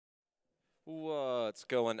What's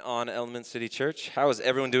going on, Element City Church? How is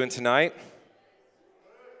everyone doing tonight?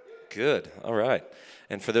 Good. All right.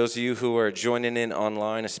 And for those of you who are joining in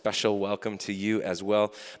online, a special welcome to you as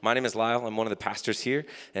well. My name is Lyle. I'm one of the pastors here,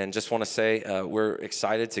 and just want to say we're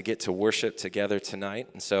excited to get to worship together tonight.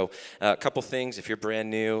 And so a couple things, if you're brand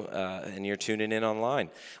new and you're tuning in online,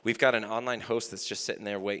 we've got an online host that's just sitting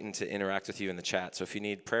there waiting to interact with you in the chat. So if you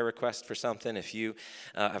need prayer requests for something, if you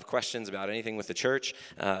have questions about anything with the church,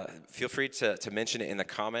 feel free to mention it in the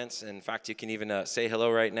comments. In fact, you can even say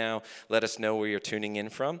hello right now. Let us know where you're tuning in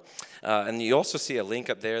from. And you also see a link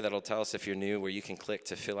up there that'll tell us if you're new, where you can click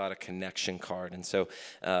to fill out a connection card. And so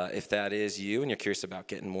if that is you and you're curious about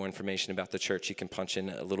getting more information about the church, you can punch in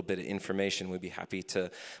a little bit of information. We'd be happy to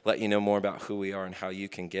let you know more about who we are and how you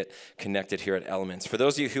can get connected here at Elements. For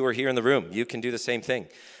those of you who are here in the room, you can do the same thing.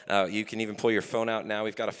 You can even pull your phone out now.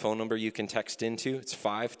 We've got a phone number you can text into. It's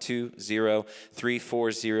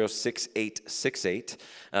 520-340-6868.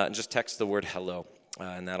 And just text the word hello.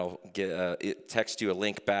 And that'll text you a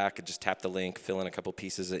link back. Just tap the link, fill in a couple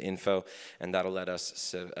pieces of info, and that'll let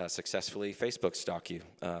us successfully Facebook stalk you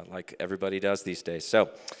like everybody does these days. So,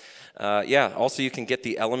 also you can get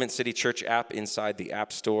the Element City Church app inside the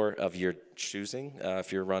app store of your choosing.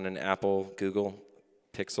 If you're running Apple, Google,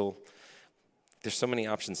 Pixel, there's so many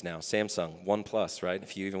options now. Samsung, OnePlus, right?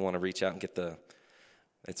 If you even want to reach out and get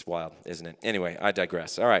it's wild, isn't it? Anyway, I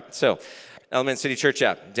digress. All right, so Element City Church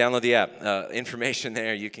app. Download the app. Information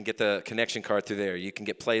there. You can get the connection card through there. You can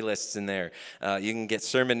get playlists in there. You can get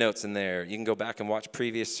sermon notes in there. You can go back and watch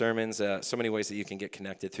previous sermons. So many ways that you can get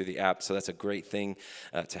connected through the app. So that's a great thing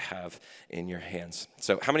to have in your hands.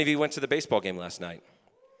 So how many of you went to the baseball game last night?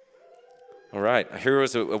 All right. I hear it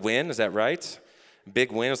was a win. Is that right?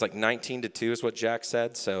 Big win. It was like 19-2 is what Jack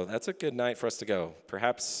said. So that's a good night for us to go.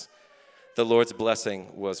 Perhaps the Lord's blessing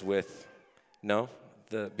was with,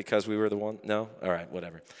 because we were the one? No? All right,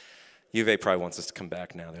 whatever. U of A probably wants us to come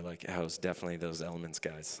back now. They're like, it's definitely those Elements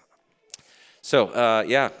guys. So,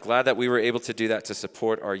 glad that we were able to do that to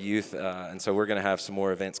support our youth. And so we're going to have some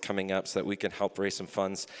more events coming up so that we can help raise some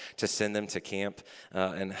funds to send them to camp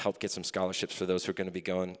and help get some scholarships for those who are going to be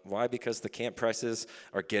going. Why? Because the camp prices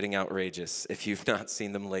are getting outrageous. If you've not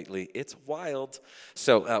seen them lately, it's wild.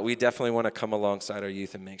 So we definitely want to come alongside our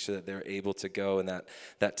youth and make sure that they're able to go. And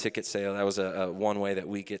that ticket sale, that was a one way that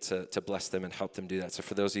we get to bless them and help them do that. So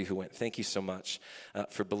for those of you who went, thank you so much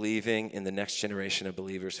for believing in the next generation of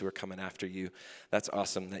believers who are coming after you. That's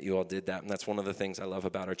awesome that you all did that. And that's one of the things I love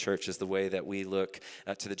about our church is the way that we look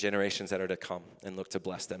to the generations that are to come and look to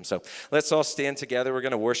bless them. So let's all stand together. We're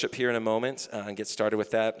going to worship here in a moment and get started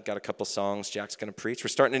with that. Got a couple songs Jack's going to preach. We're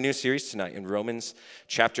starting a new series tonight in Romans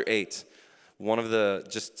chapter 8. One of the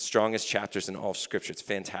just strongest chapters in all of Scripture. It's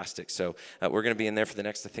fantastic. So we're going to be in there for the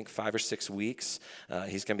next, 5 or 6 weeks.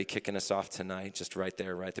 He's going to be kicking us off tonight, just right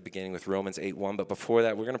there, right at the beginning with Romans 8:1. But before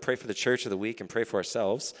that, we're going to pray for the Church of the Week and pray for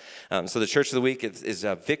ourselves. So the Church of the Week is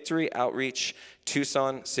Victory Outreach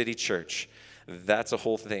Tucson City Church. That's a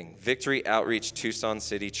whole thing. Victory Outreach Tucson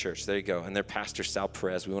City Church. There you go. And their pastor, Sal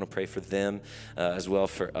Perez. We want to pray for them as well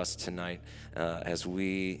for us tonight as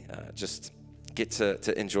we just get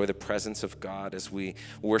to enjoy the presence of God as we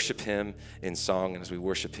worship Him in song and as we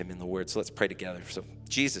worship Him in the Word. So let's pray together. So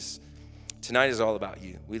Jesus, tonight is all about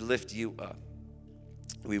you. We lift you up.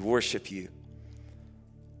 We worship you.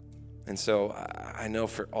 And so I know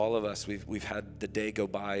for all of us, we've had the day go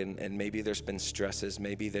by and maybe there's been stresses,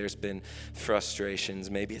 maybe there's been frustrations,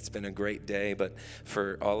 maybe it's been a great day, but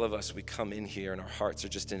for all of us, we come in here and our hearts are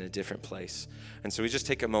just in a different place. And so we just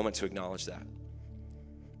take a moment to acknowledge that.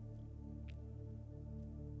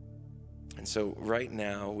 And so right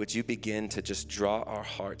now, would you begin to just draw our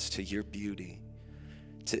hearts to your beauty,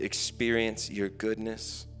 to experience your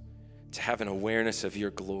goodness, to have an awareness of your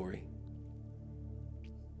glory.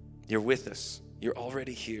 You're with us. You're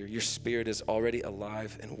already here. Your Spirit is already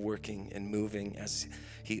alive and working and moving as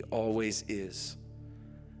He always is.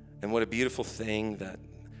 And what a beautiful thing that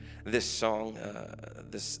this song,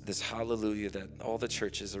 this hallelujah that all the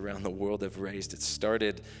churches around the world have raised. It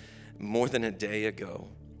started more than a day ago,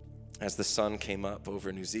 as the sun came up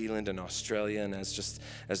over New Zealand and Australia, and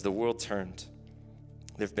as the world turned.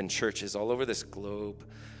 There have been churches all over this globe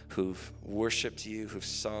who've worshiped you, who've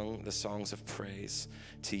sung the songs of praise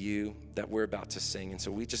to you that we're about to sing. And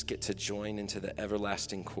so we just get to join into the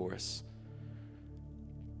everlasting chorus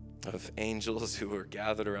of angels who are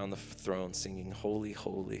gathered around the throne singing, holy,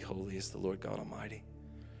 holy, holy is the Lord God Almighty.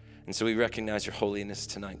 And so we recognize your holiness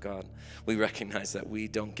tonight, God. We recognize that we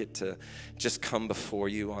don't get to just come before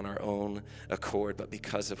you on our own accord, but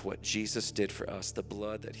because of what Jesus did for us, the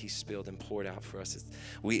blood that he spilled and poured out for us,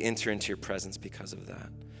 we enter into your presence because of that.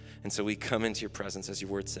 And so we come into your presence, as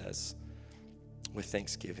your word says, with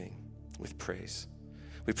thanksgiving, with praise.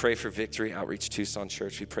 We pray for Victory Outreach Tucson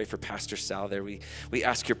Church. We pray for Pastor Sal there. We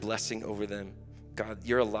ask your blessing over them. God,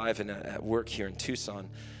 you're alive and at work here in Tucson,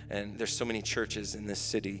 and there's so many churches in this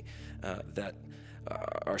city that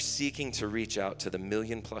are seeking to reach out to the 1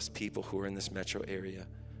 million+ people who are in this metro area,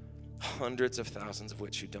 hundreds of thousands of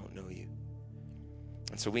which who don't know you.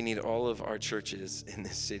 And so we need all of our churches in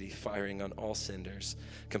this city firing on all cylinders,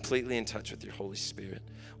 completely in touch with your Holy Spirit,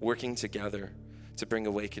 working together to bring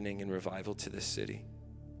awakening and revival to this city.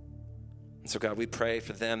 And so, God, we pray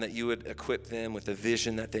for them that you would equip them with the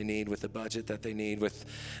vision that they need, with the budget that they need, with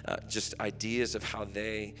just ideas of how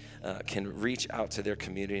they can reach out to their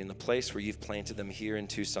community in the place where you've planted them here in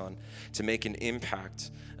Tucson to make an impact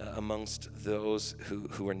amongst those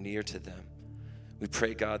who are near to them. We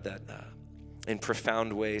pray, God, that in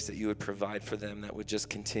profound ways that you would provide for them that would just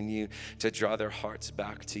continue to draw their hearts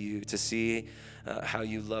back to you, to see how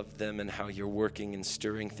you love them and how you're working and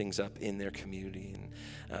stirring things up in their community.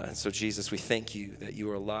 And so, Jesus, we thank you that you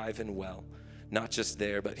are alive and well, not just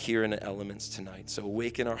there, but here in the elements tonight. So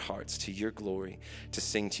awaken our hearts to your glory, to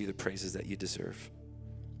sing to you the praises that you deserve.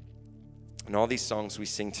 And all these songs we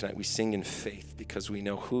sing tonight, we sing in faith because we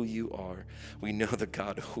know who you are. We know the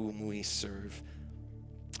God whom we serve.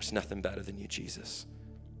 There's nothing better than you, Jesus.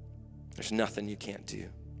 There's nothing you can't do.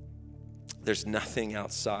 There's nothing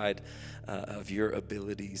outside of your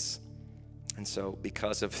abilities. And so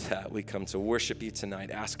because of that, we come to worship you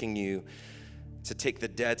tonight, asking you to take the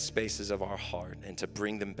dead spaces of our heart and to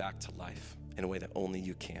bring them back to life in a way that only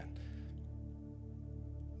you can.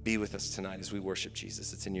 Be with us tonight as we worship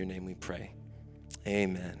Jesus. It's in your name we pray.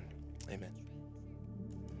 Amen. Amen.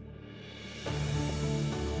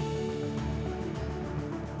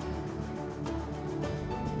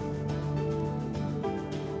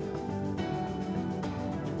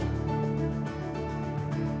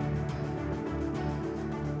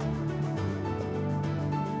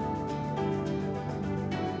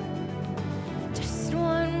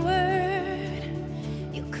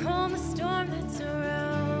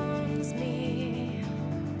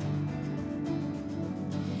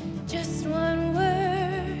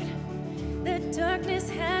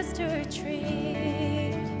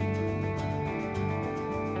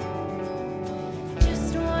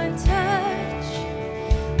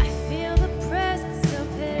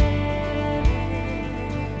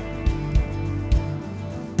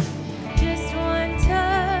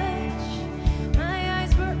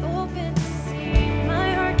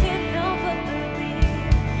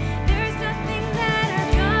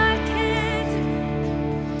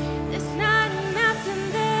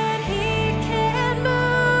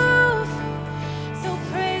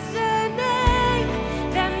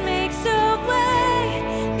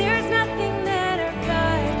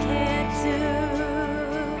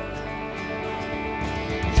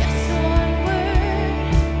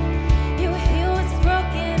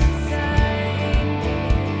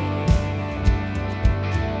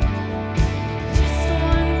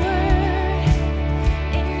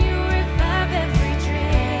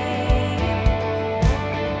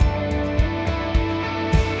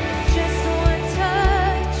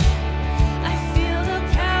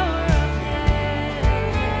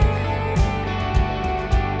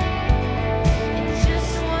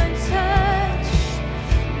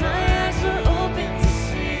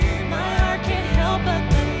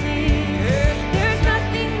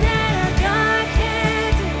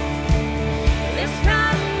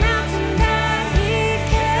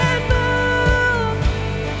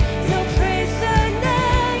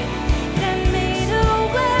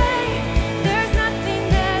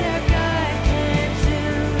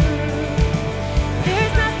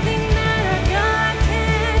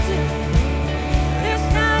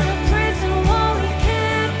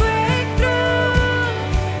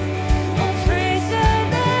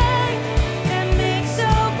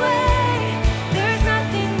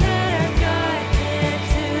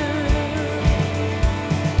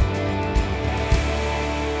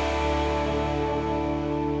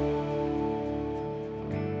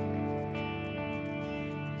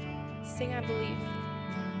 Sing, I believe.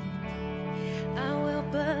 I will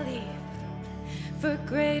believe for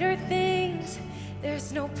greater things.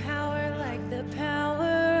 There's no power like the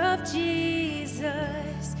power of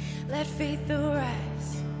Jesus. Let faith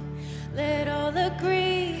arise. Let all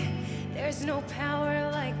agree. There's no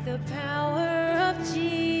power like the power of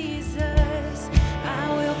Jesus.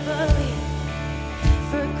 I will believe.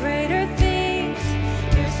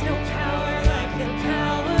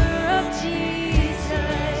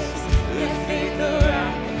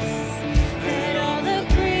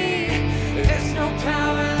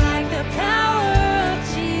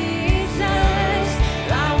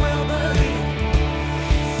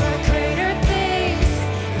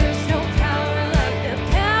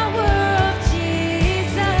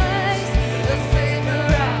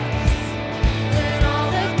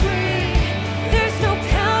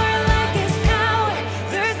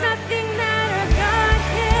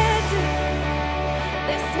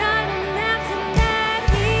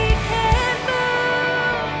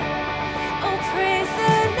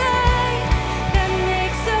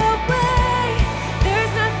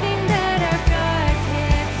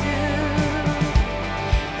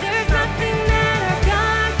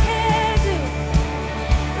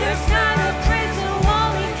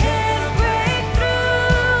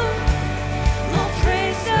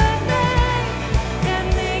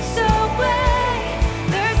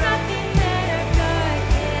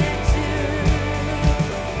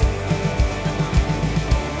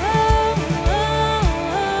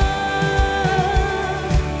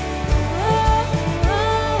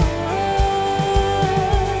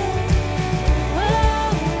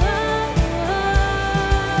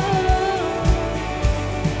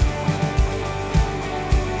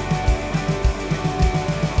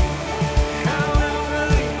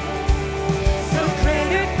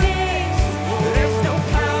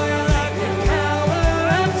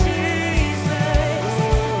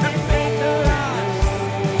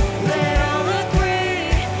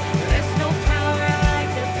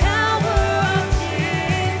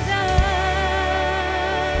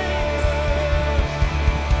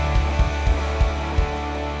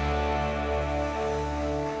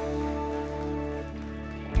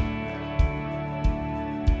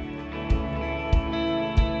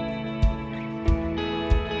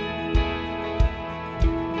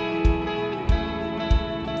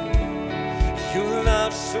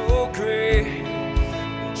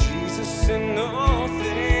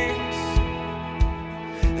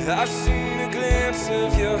 I've seen a glimpse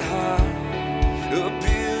of your heart, a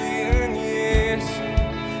billion years,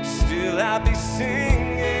 still I'll be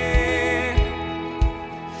singing.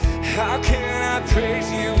 How can I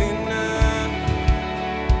praise you enough?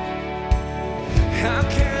 How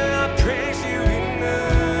can I praise you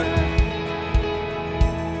enough?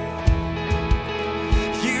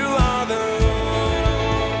 You are the Lord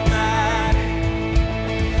Almighty,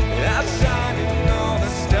 outshining all the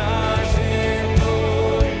stars in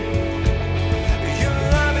glory. Your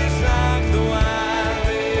love is like the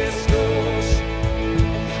wildest ocean.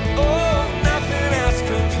 Oh, nothing else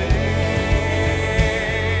compares.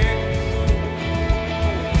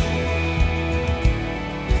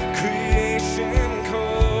 Creation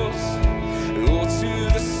calls, oh, to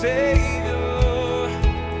the Savior.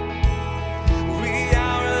 We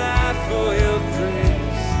are alive for your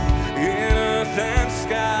praise in earth and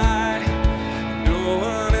sky. No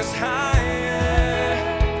one is higher.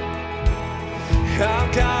 Our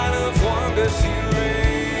God of wonders you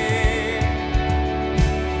reign.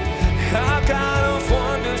 Our God of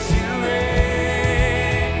wonders you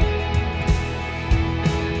reign.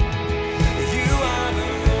 You are the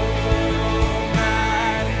Lord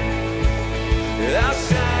Almighty,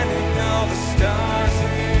 outshining all the stars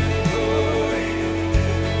in glory.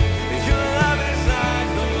 Your love is like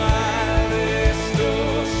the wildest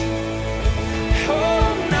ocean. Oh,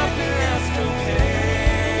 nothing else compares.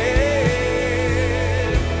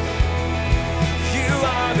 You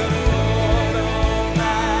are the Lord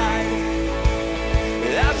Almighty,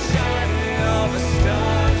 outshining all the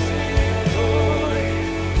stars in glory.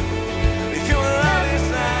 Your love is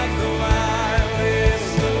like the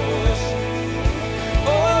wildest ocean.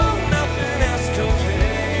 Oh, nothing else compares.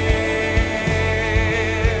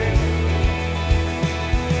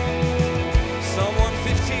 Psalm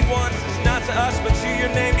 115:1 says, not to us, but to your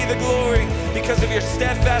name be the glory, because of your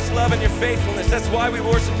steadfast love and your faithfulness. That's why we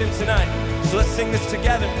worship him tonight. So let's sing this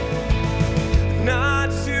together.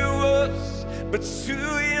 Not to us, but to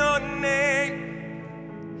your name,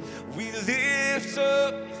 we lift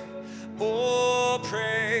up all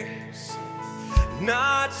praise.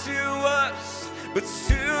 Not to us, but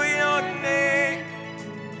to your name,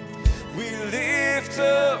 we lift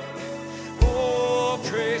up all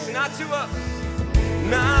praise. Not to us,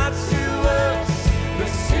 not to us,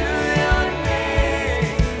 but to your name,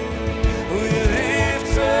 we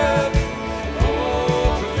lift up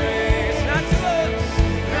all praise. Not to us,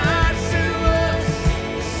 not to us,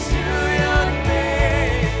 but to your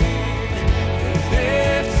name, we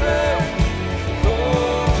lift up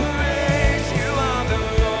all praise. You are the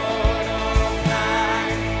Lord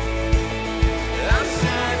Almighty,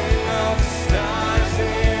 outshining all the stars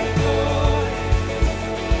in glory.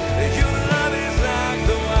 Your love is like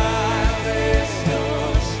the wildest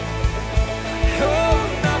ocean. Oh,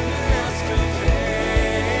 nothing else compares.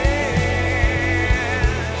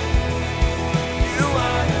 You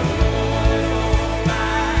are the Lord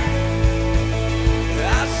Almighty,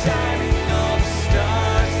 outshining all the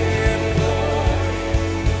stars in glory.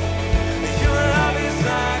 Your love is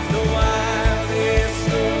like the wildest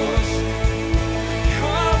ocean.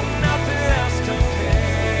 Oh, nothing else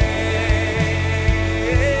compares.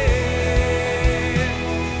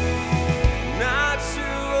 Not to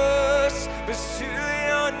us, but to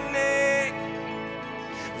your name,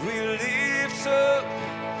 we lift up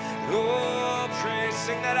your praise.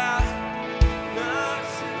 Sing that out. Not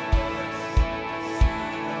to us.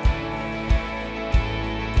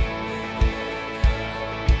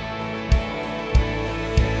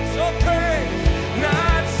 So pray.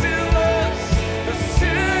 Not to us, but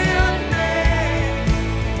to your name,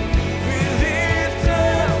 we lift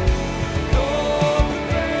up your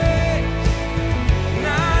praise.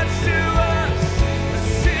 Not to us, but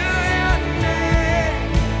to your name,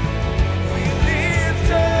 we lift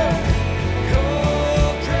up your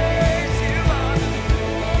praise. You are the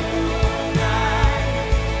Lord Almighty,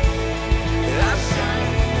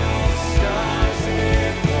 outshining all the stars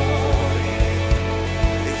in glory.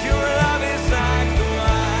 Your love is like the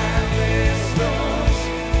wildest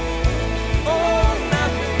ocean. Oh,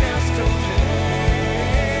 nothing else compares.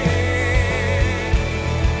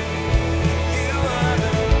 You are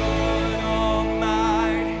the Lord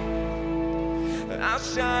Almighty,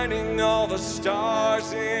 outshining all the stars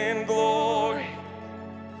in glory.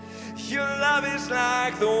 Your love is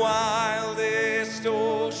like the wildest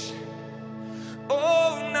ocean.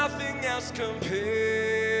 Oh, nothing else compares.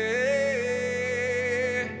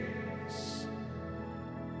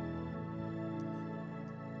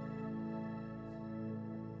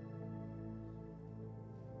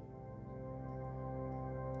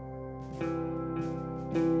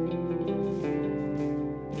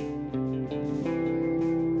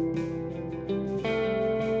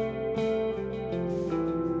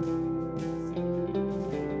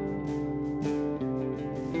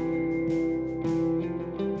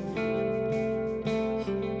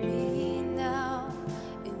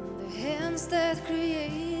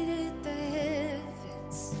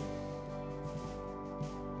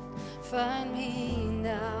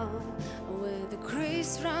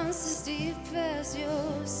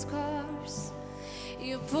 scars.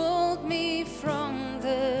 You pulled me from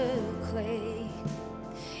the clay.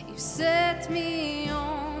 You set me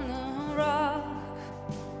on a rock.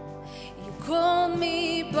 You called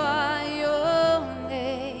me by your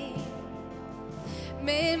name.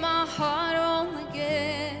 Made my heart whole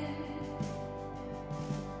again.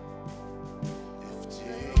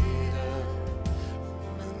 Lifted up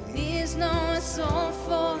on my knees, now it's all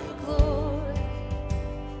for glory.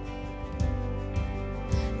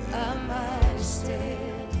 I might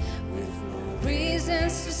stand with more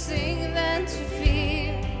reasons to sing than to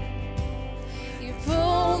fear. You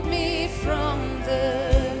pulled me from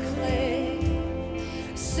the clay,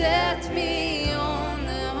 set me on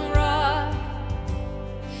the rock.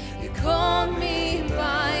 You called me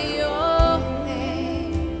by your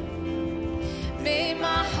name, made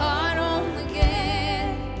my heart whole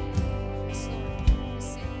again. Yes, Lord.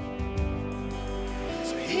 Sing.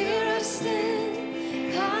 So here I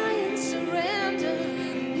stand, high and surrender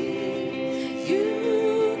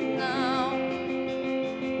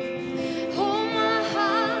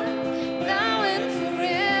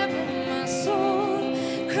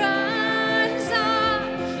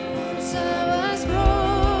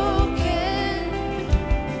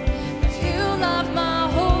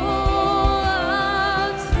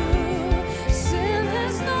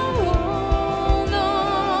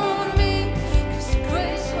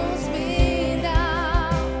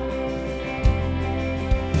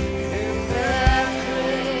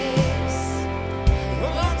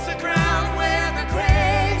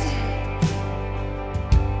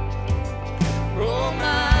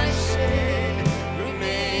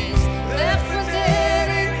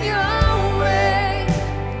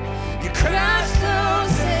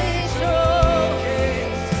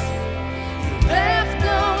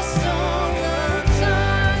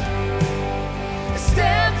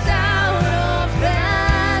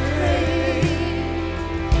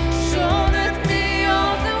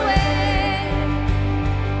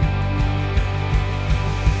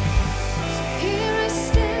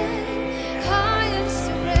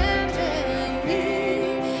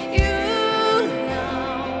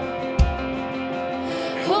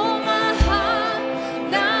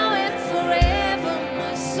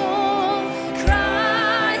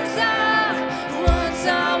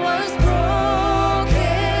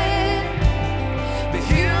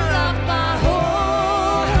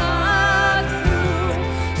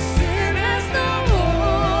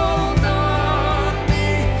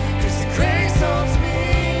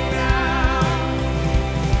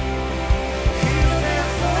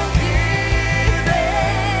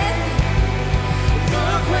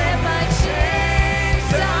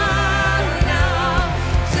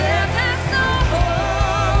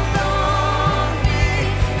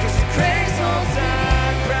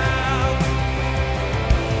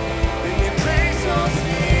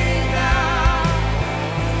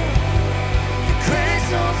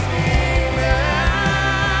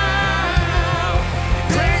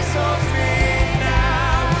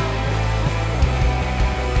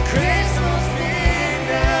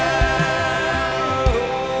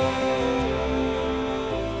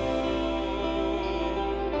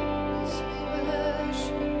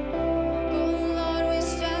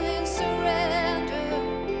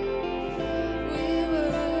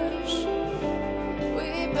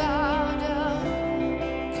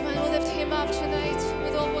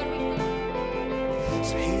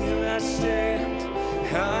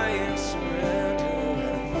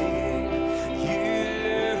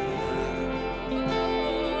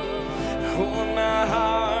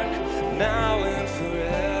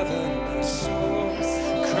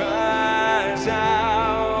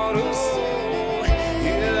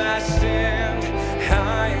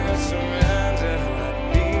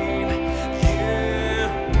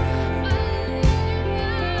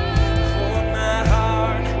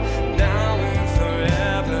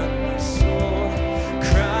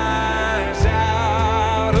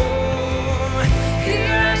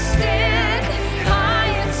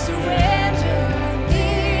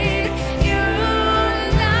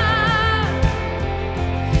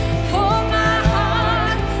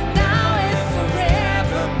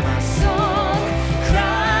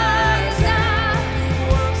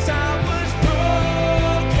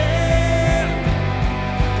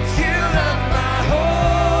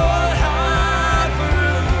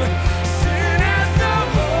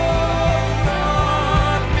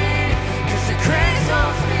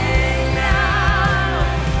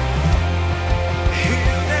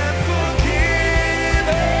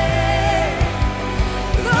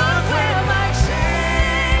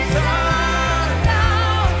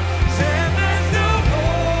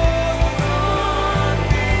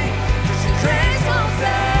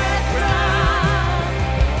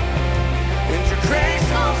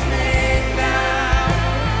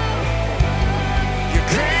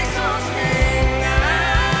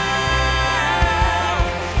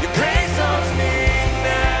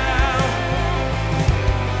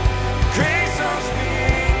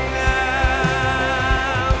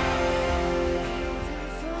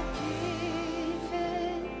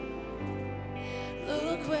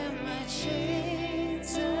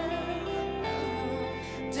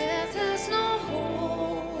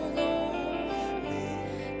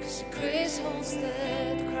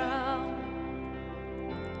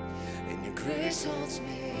Grace holds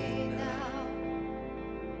me now.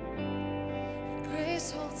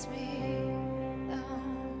 Grace holds me now.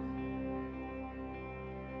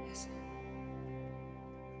 Yes.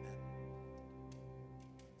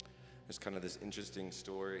 There's kind of this interesting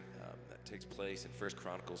story that takes place in 1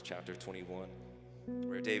 Chronicles chapter 21,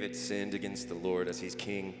 where David sinned against the Lord as he's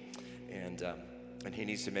king, and he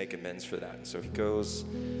needs to make amends for that. And so he goes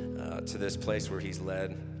to this place where he's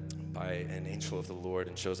led by an angel of the Lord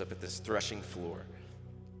and shows up at this threshing floor.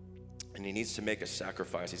 And he needs to make a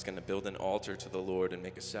sacrifice. He's going to build an altar to the Lord and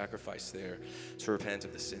make a sacrifice there to repent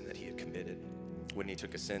of the sin that he had committed when he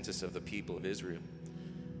took a census of the people of Israel.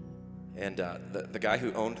 And the guy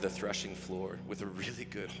who owned the threshing floor with a really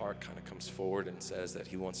good heart kind of comes forward and says that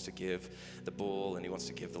he wants to give the bull and he wants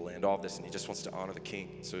to give the land, all of this, and he just wants to honor the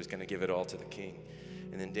king. So he's going to give it all to the king.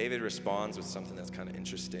 And then David responds with something that's kind of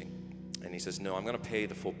interesting. And he says, no, I'm going to pay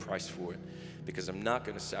the full price for it because I'm not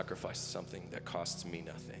going to sacrifice something that costs me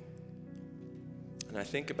nothing. And I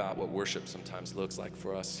think about what worship sometimes looks like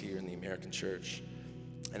for us here in the American church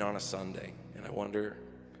and on a Sunday. And I wonder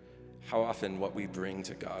how often what we bring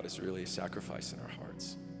to God is really a sacrifice in our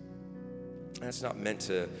hearts. And it's not meant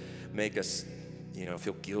to make us,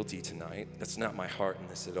 feel guilty tonight. That's not my heart in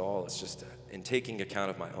this at all. It's just in taking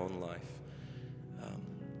account of my own life.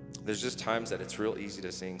 There's just times that it's real easy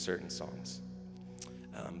to sing certain songs.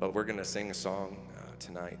 But we're going to sing a song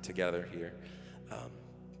tonight together here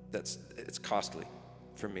it's costly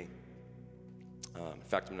for me. In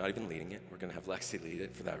fact, I'm not even leading it. We're going to have Lexi lead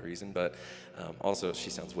it for that reason. But also,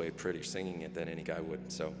 she sounds way prettier singing it than any guy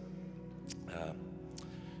would. So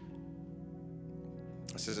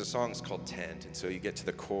this is a song that's called Tent. And so you get to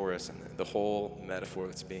the chorus, and the whole metaphor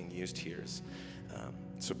that's being used here is,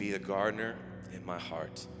 so be the gardener in my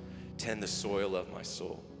heart, tend the soil of my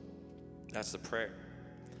soul. That's the prayer.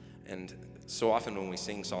 And so often when we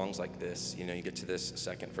sing songs like this, you get to this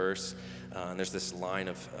second verse, and there's this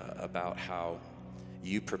line about how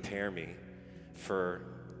you prepare me for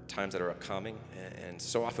times that are upcoming. And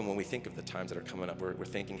so often when we think of the times that are coming up, we're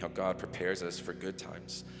thinking how God prepares us for good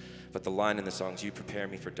times. But the line in the song is, you prepare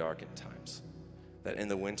me for darkened times, that in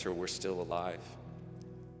the winter we're still alive.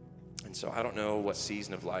 And so I don't know what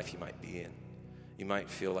season of life you might be in. You might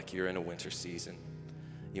feel like you're in a winter season.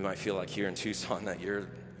 You might feel like here in Tucson that you're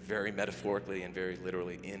very metaphorically and very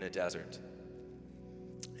literally in a desert.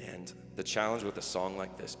 And the challenge with a song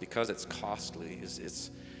like this, because it's costly,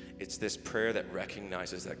 is it's this prayer that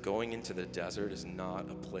recognizes that going into the desert is not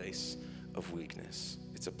a place of weakness.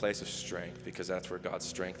 It's a place of strength, because that's where God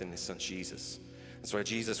strengthened his son Jesus. That's why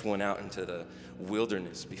Jesus went out into the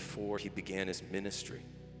wilderness before he began his ministry,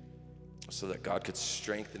 so that God could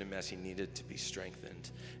strengthen him as he needed to be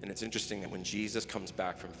strengthened. And it's interesting that when Jesus comes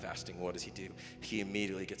back from fasting, what does he do? He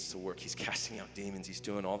immediately gets to work. He's casting out demons. He's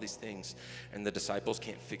doing all these things. And the disciples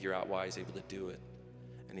can't figure out why he's able to do it.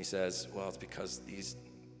 And he says, well, it's because these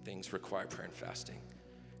things require prayer and fasting.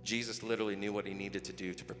 Jesus literally knew what he needed to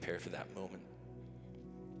do to prepare for that moment.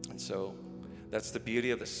 And so that's the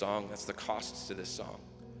beauty of the song. That's the cost to this song.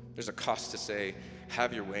 There's a cost to say,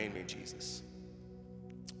 have your way in me, Jesus.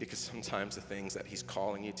 Because sometimes the things that he's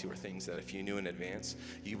calling you to are things that if you knew in advance,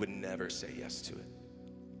 you would never say yes to it.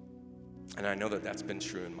 And I know that that's been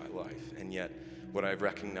true in my life. And yet, what I've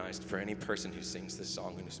recognized for any person who sings this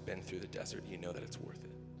song and who's been through the desert, you know that it's worth it.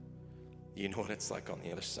 You know what it's like on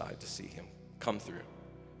the other side to see him come through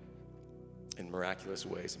in miraculous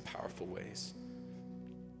ways and powerful ways.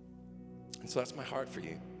 And so that's my heart for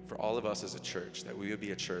you, for all of us as a church, that we would be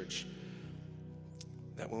a church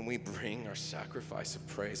that when we bring our sacrifice of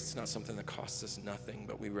praise, it's not something that costs us nothing,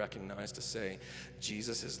 but we recognize to say,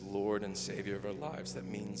 Jesus is Lord and Savior of our lives. That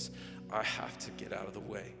means I have to get out of the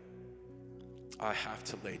way. I have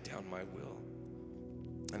to lay down my will.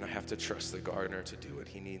 And I have to trust the gardener to do what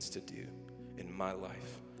he needs to do in my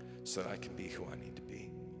life so that I can be who I need to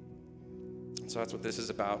be. And so that's what this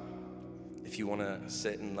is about. If you want to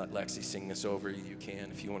sit and let Lexi sing this over you, you can.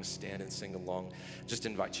 If you want to stand and sing along, just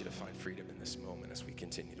invite you to find freedom in this moment as we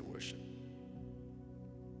continue to worship.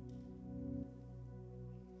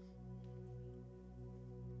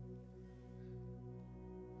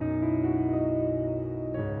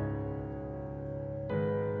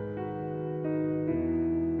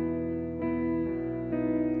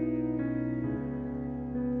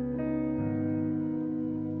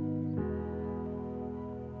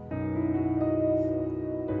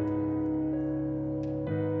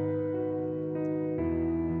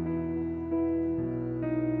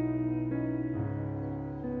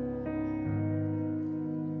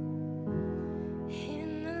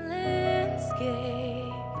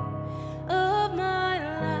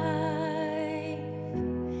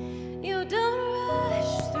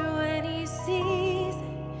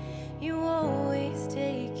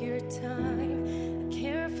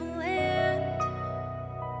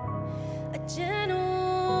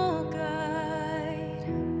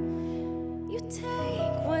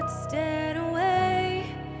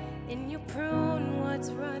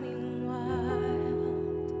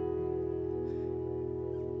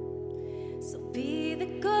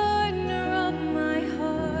 the gardener of my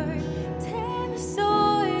heart, tend the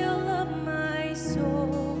soil of my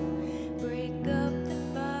soul, break up the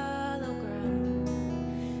fallow ground,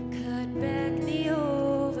 cut back the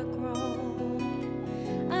overgrown.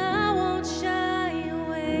 I won't shy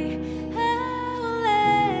away, I will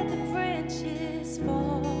let the branches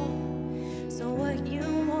fall, so what you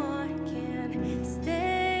want can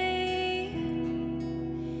stay,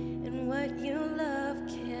 and what you love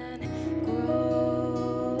can grow.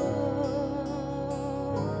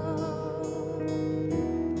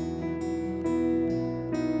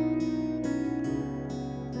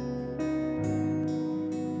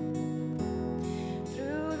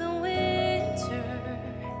 Through the winter,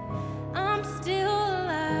 I'm still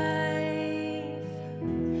alive.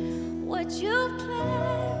 What you've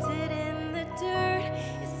planted in the dirt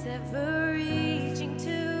is ever reaching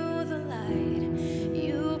to the light.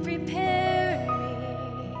 You prepared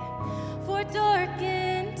me for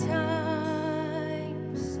darkened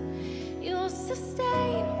times. You'll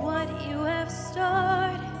sustain what you have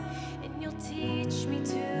started, and you'll teach me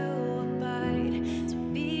to abide. So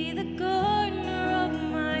be the gardener of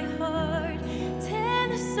my heart,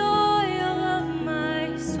 tend the soil of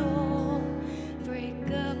my soul,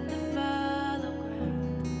 break up the fallow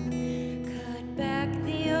ground, cut back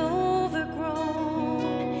the overgrown,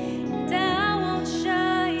 and I won't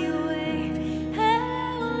shy away, I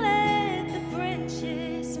will let the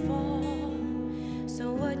branches fall,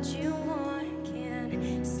 so what you want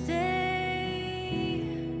can stay,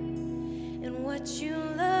 and what you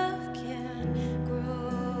love can grow.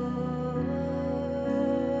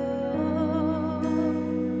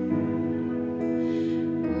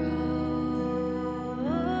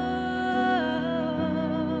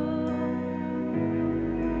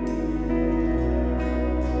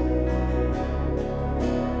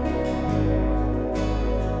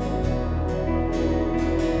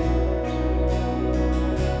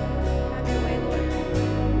 Have your way, Lord.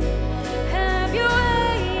 Have your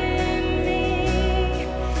way in me.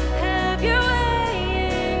 Have your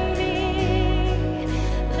way in me.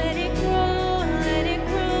 Let it grow, let it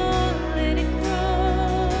grow, let it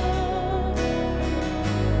grow.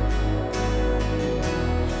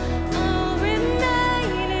 I'll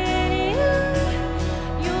remain in you.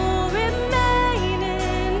 You'll remain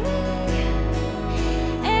in me,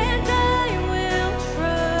 and I will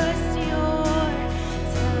trust your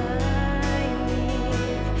timing.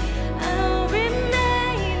 I'll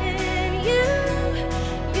remain in you.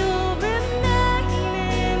 You'll remain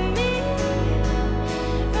in me,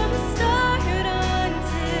 from the start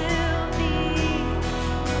until the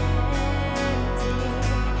ending,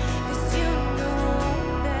 'cause you know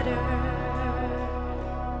better.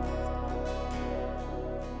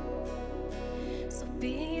 So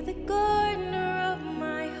be the gardener of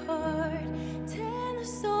my heart, tend the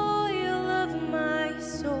soil of my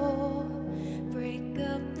soul, break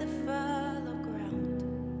up the fallow ground,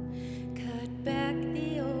 cut back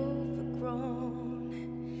the overgrown.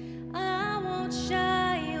 I won't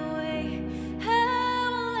shy away, I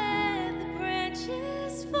will let the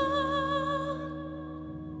branches fall,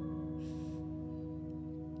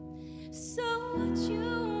 so what you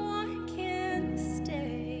want can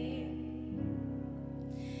stay,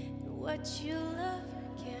 and what you love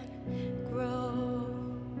can grow.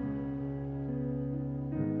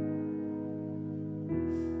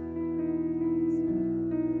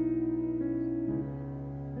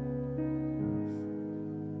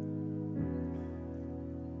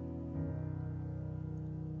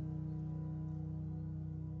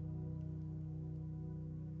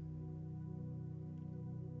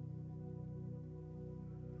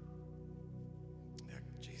 Yeah,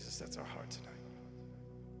 Jesus, that's our heart tonight.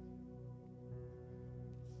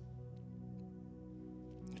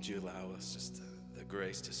 Would you allow us just the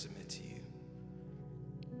grace to submit to you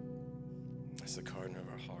as the gardener of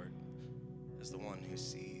our heart, as the one who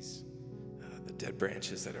sees the dead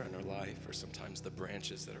branches that are in our life, or sometimes the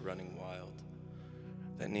branches that are running wild,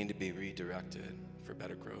 that need to be redirected for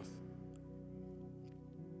better growth.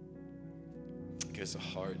 Give us a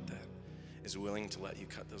heart that is willing to let you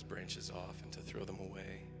cut those branches off and to throw them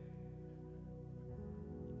away,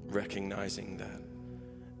 recognizing that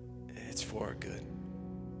it's for our good.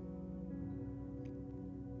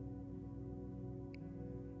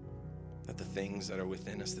 That the things that are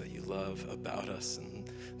within us that you love about us, and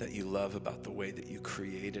that you love about the way that you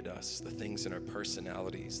created us, the things in our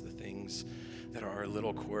personalities, the things that are our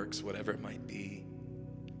little quirks, whatever it might be.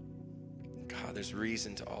 God, there's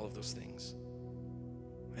reason to all of those things.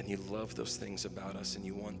 And you love those things about us, and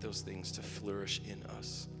you want those things to flourish in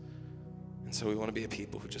us. And so we want to be a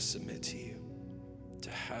people who just submit to you, to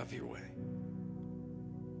have your way.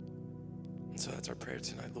 So that's our prayer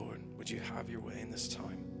tonight, Lord. Would you have your way in this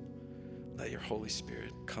time? Let your Holy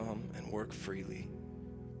Spirit come and work freely.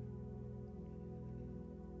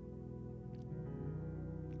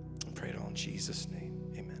 I pray it all in Jesus' name.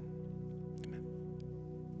 Amen. Amen.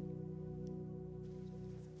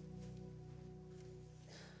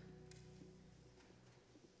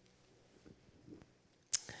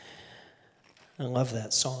 I love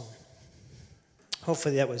that song.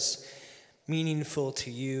 Hopefully that was meaningful to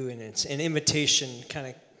you, and it's an invitation kind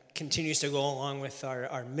of continues to go along with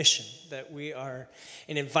our mission, that we are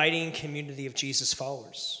an inviting community of Jesus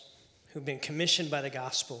followers who've been commissioned by the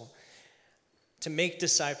gospel to make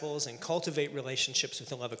disciples and cultivate relationships with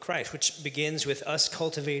the love of Christ, which begins with us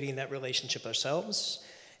cultivating that relationship ourselves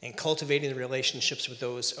and cultivating the relationships with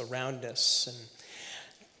those around us. And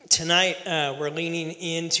tonight, we're leaning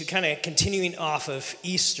into kind of continuing off of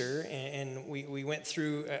Easter, and we went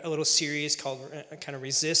through a little series called kind of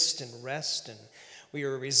Resist and Rest, and we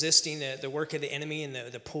were resisting the work of the enemy and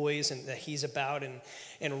the ploys and that he's about,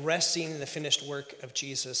 and resting in the finished work of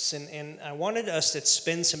Jesus. And I wanted us to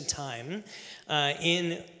spend some time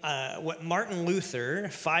in what Martin Luther,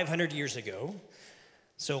 500 years ago,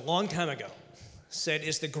 so a long time ago, said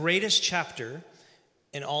is the greatest chapter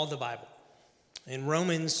in all the Bible, in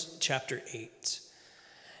Romans chapter 8.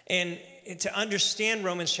 And to understand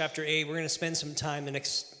Romans chapter 8, we're going to spend some time the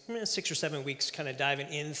next 6 or 7 weeks kind of diving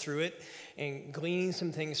in through it and gleaning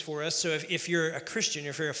some things for us. So if you're a Christian,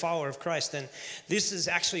 if you're a follower of Christ, then this is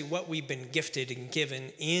actually what we've been gifted and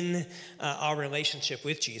given in our relationship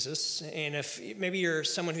with Jesus. And if maybe you're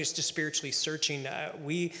someone who's just spiritually searching,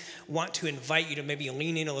 we want to invite you to maybe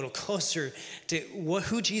lean in a little closer to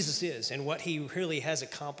who Jesus is and what he really has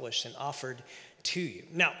accomplished and offered to you.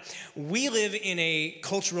 Now, we live in a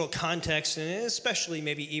cultural context, and especially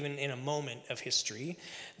maybe even in a moment of history,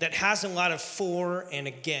 that has a lot of for and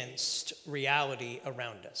against reality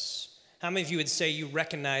around us. How many of you would say you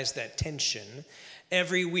recognize that tension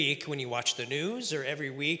every week when you watch the news, or every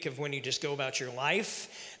week of when you just go about your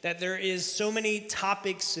life, that there is so many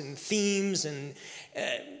topics and themes and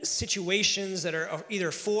situations that are either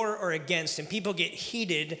for or against, and people get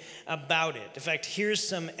heated about it. In fact, here's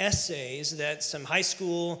some essays that some high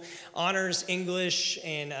school honors English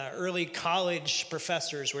and early college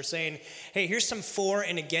professors were saying, hey, here's some for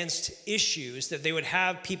and against issues that they would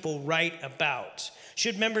have people write about.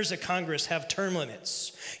 Should members of Congress have term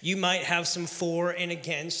limits? You might have some for and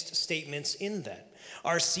against statements in that.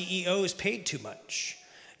 Are CEOs paid too much?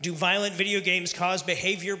 Do violent video games cause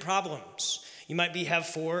behavior problems? You might have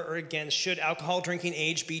for or against. Should alcohol drinking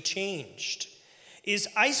age be changed? Is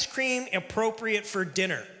ice cream appropriate for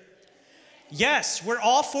dinner? Yes, we're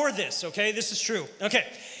all for this, okay? This is true. Okay,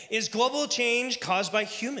 is global change caused by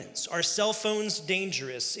humans? Are cell phones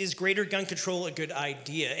dangerous? Is greater gun control a good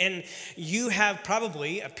idea? And you have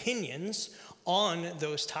probably opinions on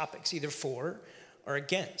those topics, either for or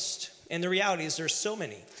against. And the reality is there's so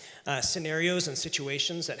many scenarios and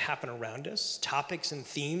situations that happen around us, topics and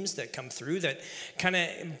themes that come through that kind of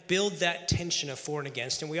build that tension of for and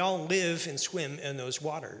against. And we all live and swim in those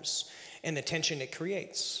waters and the tension it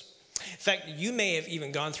creates. In fact, you may have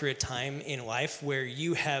even gone through a time in life where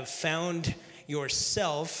you have found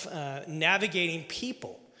yourself navigating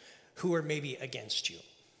people who are maybe against you.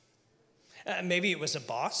 Maybe it was a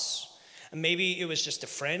boss. Maybe it was just a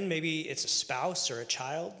friend. Maybe it's a spouse or a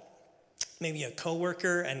child. Maybe a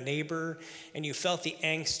coworker, a neighbor, and you felt the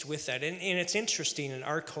angst with that. And it's interesting in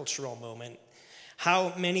our cultural moment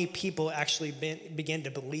how many people actually begin to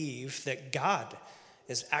believe that God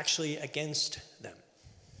is actually against them.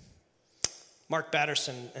 Mark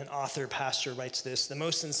Batterson, an author, pastor, writes this: the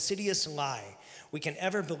most insidious lie we can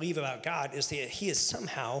ever believe about God is that he is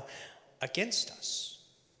somehow against us.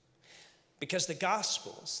 Because the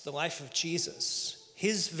Gospels, the life of Jesus,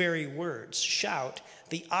 his very words shout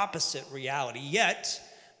the opposite reality. Yet,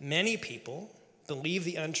 many people believe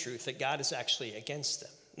the untruth that God is actually against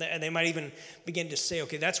them. And they might even begin to say,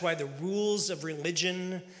 okay, that's why the rules of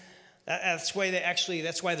religion, that's why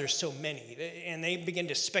there's so many. And they begin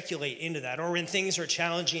to speculate into that. Or when things are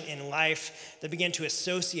challenging in life, they begin to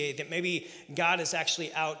associate that maybe God is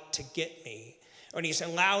actually out to get me, or he's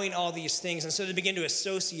allowing all these things. And so they begin to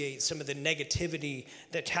associate some of the negativity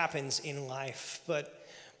that happens in life. But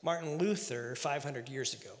Martin Luther, 500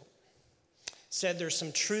 years ago, said there's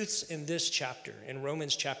some truths in this chapter, in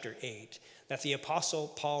Romans chapter 8, that the Apostle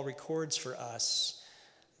Paul records for us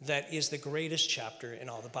that is the greatest chapter in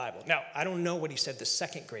all the Bible. Now, I don't know what he said the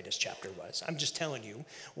second greatest chapter was. I'm just telling you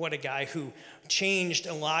what a guy who changed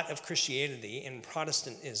a lot of Christianity and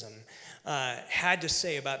Protestantism had to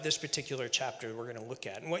say about this particular chapter we're going to look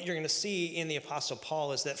at. And what you're going to see in the Apostle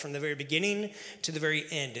Paul is that from the very beginning to the very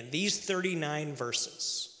end, in these 39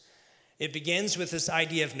 verses, it begins with this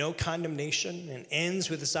idea of no condemnation and ends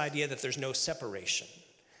with this idea that there's no separation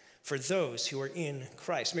for those who are in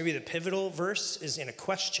Christ. Maybe the pivotal verse is in a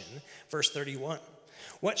question, verse 31.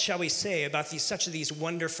 What shall we say about these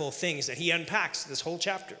wonderful things that he unpacks this whole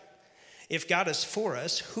chapter? If God is for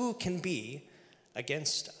us, who can be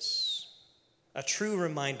against us? A true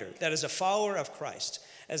reminder that as a follower of Christ,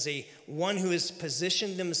 as a one who has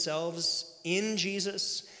positioned themselves in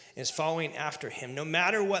Jesus, is following after him, no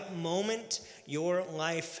matter what moment your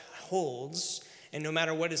life holds, and no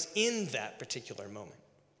matter what is in that particular moment,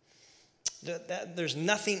 there's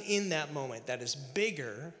nothing in that moment that is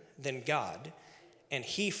bigger than God, and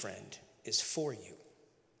he, friend, is for you.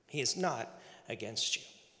 He is not against you.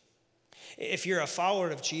 If you're a follower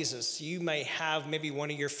of Jesus, you may have maybe one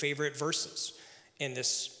of your favorite verses in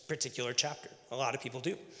this particular chapter. A lot of people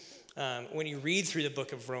do. When you read through the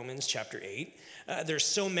book of Romans, chapter 8, there's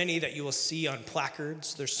so many that you will see on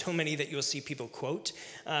placards. There's so many that you will see people quote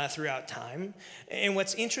throughout time. And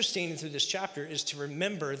what's interesting through this chapter is to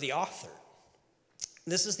remember the author.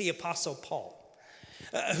 This is the Apostle Paul,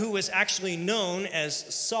 who was actually known as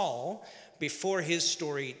Saul before his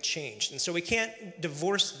story changed. And so we can't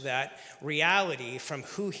divorce that reality from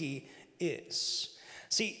who he is.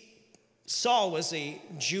 See, Saul was a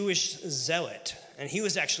Jewish zealot, and he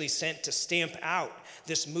was actually sent to stamp out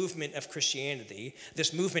this movement of Christianity,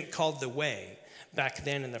 this movement called the Way, back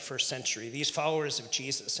then in the first century, these followers of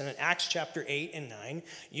Jesus. And in Acts chapter 8 and 9,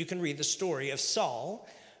 you can read the story of Saul,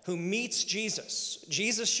 who meets Jesus.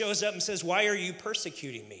 Jesus shows up and says, "Why are you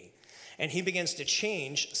persecuting me?" And he begins to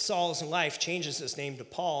change Saul's life, changes his name to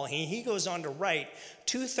Paul. And he goes on to write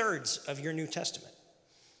 2/3 of your New Testament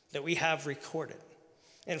that we have recorded.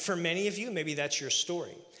 And for many of you, maybe that's your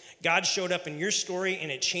story. God showed up in your story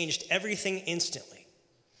and it changed everything instantly.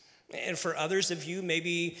 And for others of you,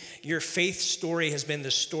 maybe your faith story has been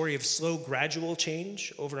the story of slow, gradual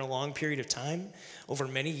change over a long period of time, over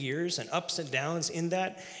many years, and ups and downs in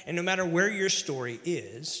that. And no matter where your story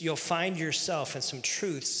is, you'll find yourself in some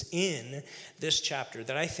truths in this chapter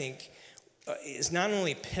that I think is not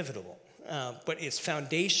only pivotal, but it's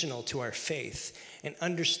foundational to our faith and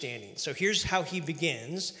understanding. So here's how he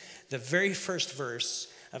begins the very first verse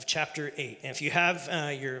of chapter 8. And if you have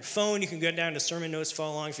your phone, you can go down to sermon notes,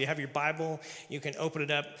 follow along. If you have your Bible, you can open it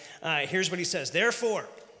up. Here's what he says. Therefore,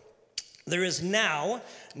 there is now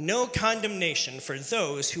no condemnation for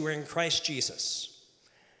those who are in Christ Jesus.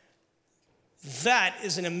 That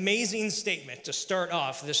is an amazing statement to start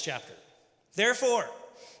off this chapter. Therefore.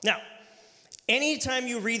 Now, anytime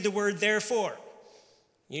you read the word therefore,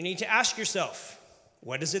 you need to ask yourself,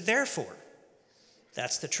 what is it there for?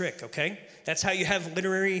 That's the trick, okay? That's how you have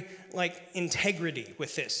literary, integrity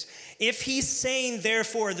with this. If he's saying,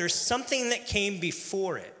 therefore, there's something that came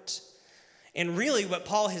before it. And really what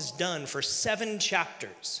Paul has done for 7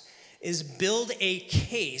 chapters is build a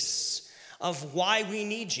case of why we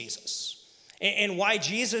need Jesus and why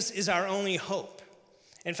Jesus is our only hope.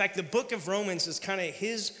 In fact, the book of Romans is kind of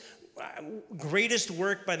his greatest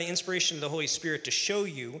work by the inspiration of the Holy Spirit to show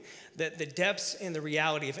you that the depths and the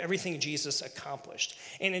reality of everything Jesus accomplished.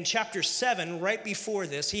 And in chapter 7, right before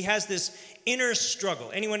this, he has this inner struggle.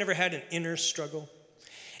 Anyone ever had an inner struggle?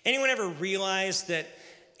 Anyone ever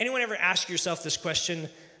ask yourself this question,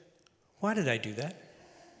 why did I do that?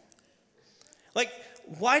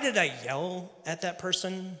 Why did I yell at that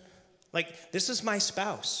person? This is my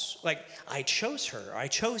spouse. I chose her, I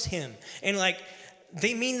chose him. And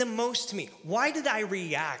they mean the most to me. Why did I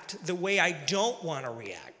react the way I don't want to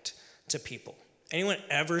react to people? Anyone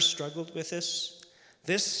ever struggled with this?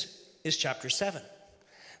 This is chapter 7.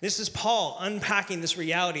 This is Paul unpacking this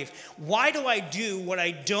reality of why do I do what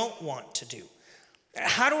I don't want to do?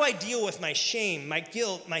 How do I deal with my shame, my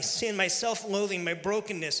guilt, my sin, my self-loathing, my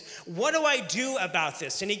brokenness? What do I do about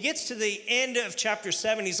this? And he gets to the end of chapter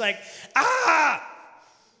 7. He's like,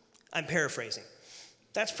 I'm paraphrasing.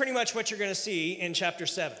 That's pretty much what you're going to see in chapter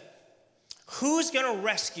 7. Who's going to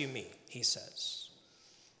rescue me, he says.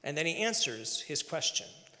 And then he answers his question.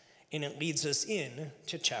 And it leads us in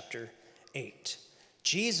to chapter 8.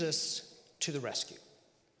 Jesus to the rescue.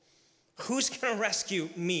 Who's going to rescue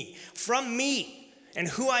me from me and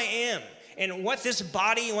who I am and what this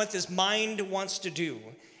body and what this mind wants to do,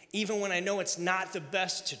 even when I know it's not the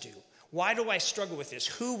best to do? Why do I struggle with this?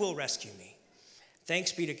 Who will rescue me?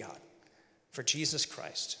 Thanks be to God. for Jesus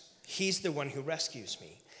Christ. He's the one who rescues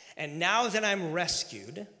me. And now that I'm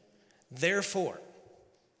rescued, therefore,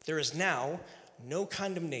 there is now no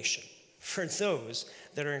condemnation for those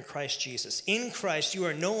that are in Christ Jesus. In Christ, you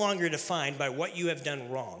are no longer defined by what you have done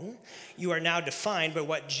wrong. You are now defined by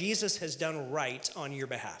what Jesus has done right on your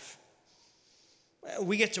behalf.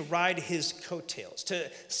 We get to ride his coattails.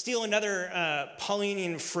 To steal another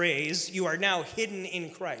Paulinian phrase, you are now hidden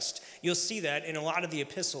in Christ. You'll see that in a lot of the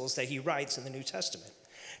epistles that he writes in the New Testament.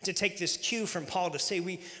 To take this cue from Paul to say,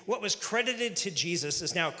 what was credited to Jesus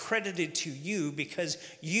is now credited to you because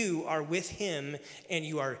you are with him and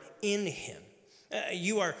you are in him.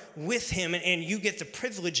 You are with him and you get the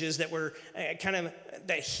privileges that were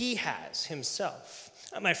that he has himself.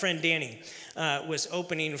 My friend Danny was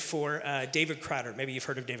opening for David Crowder. Maybe you've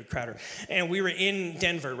heard of David Crowder. And we were in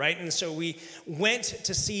Denver, right? And so we went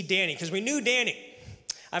to see Danny because we knew Danny.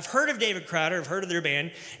 I've heard of David Crowder. I've heard of their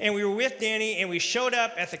band. And we were with Danny, and we showed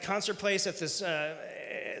up at the concert place at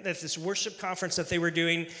this worship conference that they were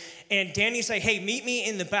doing. And Danny's like, hey, meet me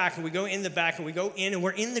in the back. And we go in the back, and we go in, and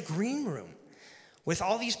we're in the green room with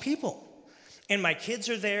all these people. And my kids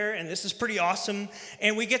are there, and this is pretty awesome.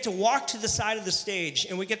 And we get to walk to the side of the stage,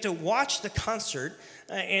 and we get to watch the concert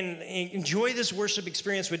and enjoy this worship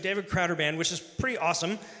experience with David Crowder Band, which is pretty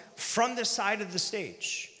awesome, from the side of the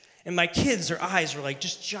stage. And my kids, their eyes are like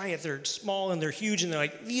just giant. They're small and they're huge, and they're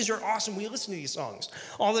like, these are awesome. We listen to these songs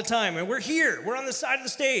all the time, and we're here. We're on the side of the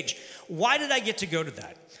stage. Why did I get to go to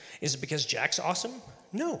that? Is it because Jack's awesome?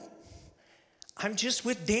 No. I'm just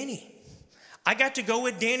with Danny. I got to go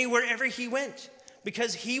with Danny wherever he went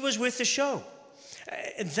because he was with the show.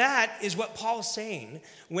 That is what Paul's saying.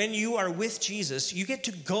 When you are with Jesus, you get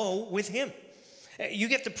to go with him. You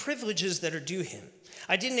get the privileges that are due him.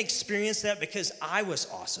 I didn't experience that because I was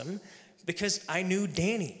awesome, because I knew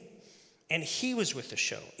Danny, and he was with the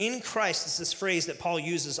show. In Christ is this phrase that Paul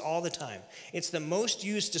uses all the time. It's the most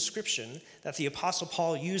used description that the Apostle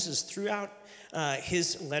Paul uses throughout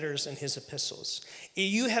his letters and his epistles.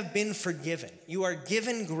 You have been forgiven. You are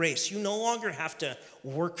given grace. You no longer have to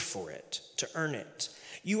work for it, to earn it.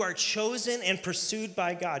 You are chosen and pursued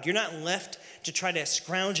by God. You're not left to try to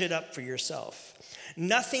scrounge it up for yourself.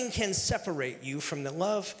 Nothing can separate you from the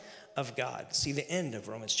love of God. See the end of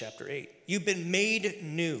Romans chapter 8. You've been made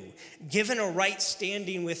new, given a right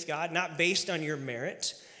standing with God, not based on your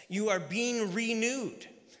merit. You are being renewed.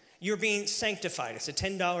 You're being sanctified. It's a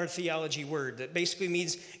 $10 theology word that basically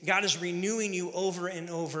means God is renewing you over and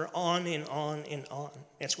over, on and on and on.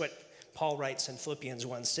 That's what Paul writes in Philippians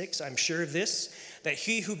 1:6. I'm sure of this, that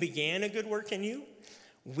he who began a good work in you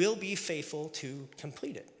will be faithful to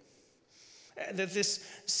complete it. That this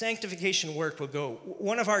sanctification work will go.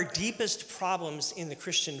 One of our deepest problems in the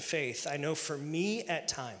Christian faith, I know for me at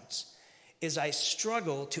times, is I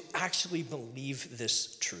struggle to actually believe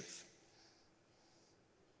this truth.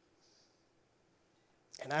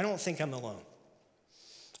 And I don't think I'm alone.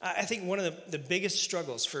 I think one of the biggest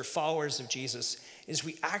struggles for followers of Jesus is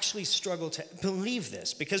we actually struggle to believe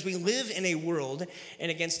this because we live in a world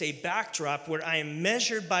and against a backdrop where I am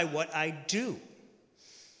measured by what I do.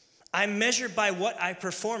 I'm measured by what I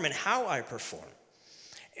perform and how I perform,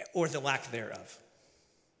 or the lack thereof.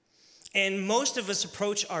 And most of us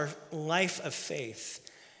approach our life of faith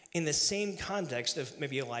in the same context of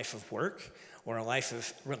maybe a life of work or a life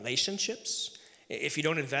of relationships. If you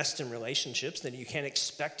don't invest in relationships, then you can't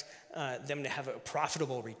expect them to have a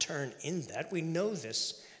profitable return in that. We know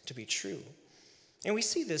this to be true. And we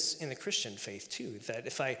see this in the Christian faith too, that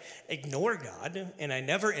if I ignore God and I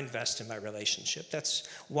never invest in my relationship, that's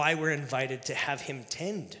why we're invited to have him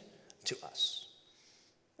tend to us,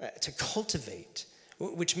 to cultivate,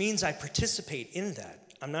 which means I participate in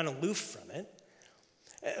that. I'm not aloof from it,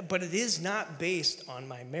 but it is not based on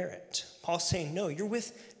my merit. Paul's saying, no, you're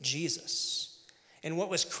with Jesus. And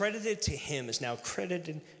what was credited to him is now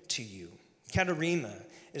credited to you. Katerima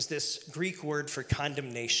is this Greek word for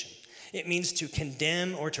condemnation. It means to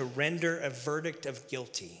condemn or to render a verdict of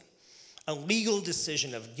guilty. A legal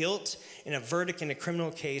decision of guilt in a verdict in a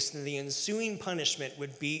criminal case, and the ensuing punishment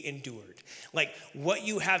would be endured. Like what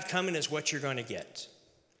you have coming is what you're going to get.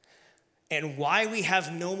 And why we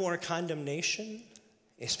have no more condemnation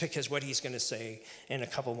is because what he's going to say in a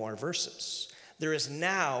couple more verses. There is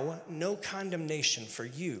now no condemnation for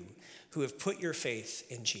you who have put your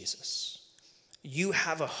faith in Jesus. You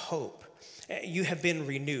have a hope. You have been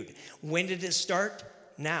renewed. When did it start?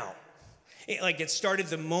 Now. It started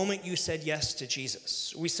the moment you said yes to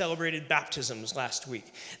Jesus. We celebrated baptisms last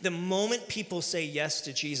week. The moment people say yes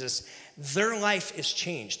to Jesus, their life is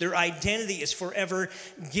changed. Their identity is forever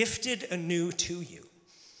gifted anew to you.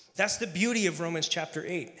 That's the beauty of Romans chapter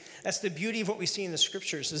 8. That's the beauty of what we see in the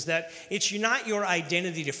scriptures, is that it's not your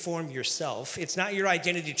identity to form yourself. It's not your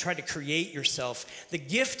identity to try to create yourself. The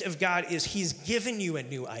gift of God is he's given you a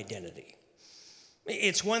new identity.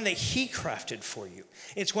 It's one that he crafted for you.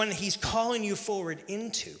 It's one that he's calling you forward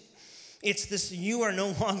into. It's this: you are no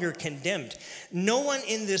longer condemned. No one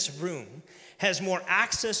in this room has more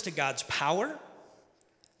access to God's power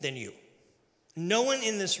than you. No one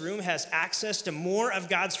in this room has access to more of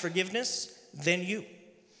God's forgiveness than you.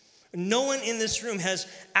 No one in this room has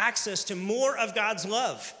access to more of God's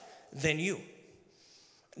love than you.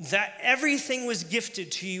 That everything was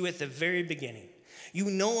gifted to you at the very beginning. You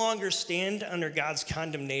no longer stand under God's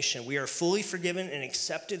condemnation. We are fully forgiven and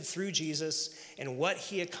accepted through Jesus and what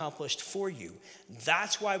he accomplished for you.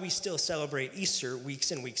 That's why we still celebrate Easter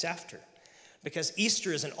weeks and weeks after. Because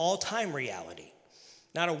Easter is an all-time reality,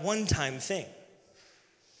 not a one-time thing.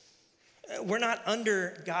 We're not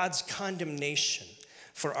under God's condemnation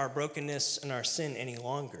for our brokenness and our sin any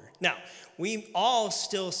longer. Now, we all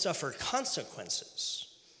still suffer consequences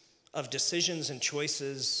of decisions and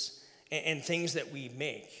choices and things that we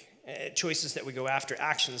make, choices that we go after,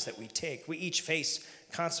 actions that we take. We each face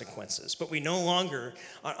consequences, but we no longer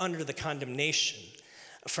are under the condemnation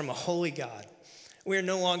from a holy God. We are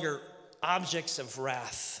no longer objects of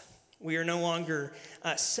wrath. We are no longer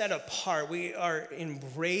set apart. We are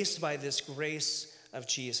embraced by this grace of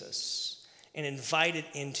Jesus and invited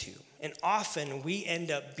into. And often we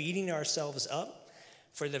end up beating ourselves up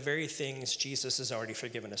for the very things Jesus has already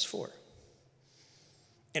forgiven us for.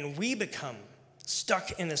 And we become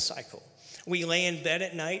stuck in a cycle. We lay in bed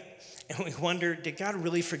at night and we wonder, did God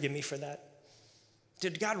really forgive me for that?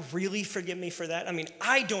 Did God really forgive me for that? I mean,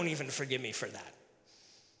 I don't even forgive me for that.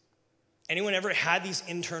 Anyone ever had these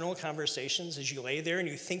internal conversations as you lay there and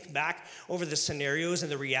you think back over the scenarios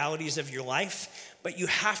and the realities of your life? But you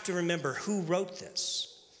have to remember who wrote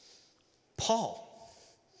this. Paul.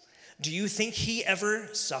 Do you think he ever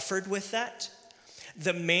suffered with that?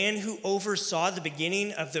 The man who oversaw the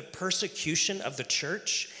beginning of the persecution of the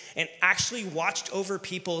church and actually watched over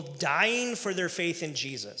people dying for their faith in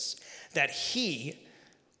Jesus, that he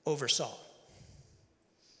oversaw.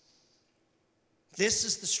 This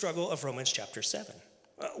is the struggle of Romans chapter 7.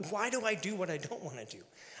 Why do I do what I don't want to do?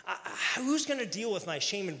 Who's going to deal with my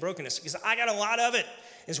shame and brokenness? Because I got a lot of it,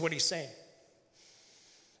 is what he's saying.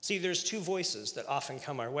 See, there's two voices that often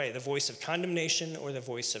come our way: the voice of condemnation or the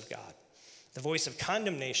voice of God. The voice of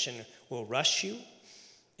condemnation will rush you.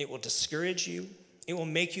 It will discourage you. It will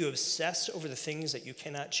make you obsess over the things that you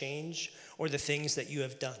cannot change or the things that you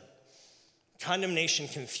have done. Condemnation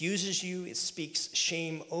confuses you. It speaks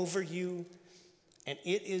shame over you. And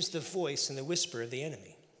it is the voice and the whisper of the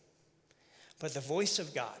enemy. But the voice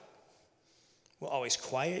of God will always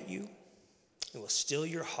quiet you. It will still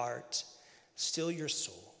your heart, still your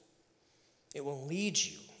soul. It will lead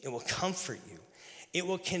you. It will comfort you. It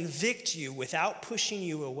will convict you without pushing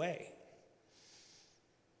you away.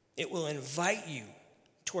 It will invite you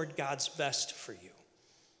toward God's best for you.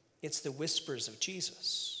 It's the whispers of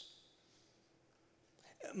Jesus.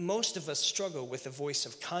 Most of us struggle with the voice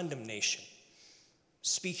of condemnation,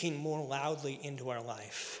 speaking more loudly into our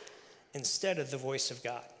life instead of the voice of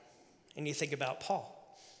God. And you think about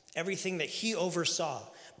Paul, everything that he oversaw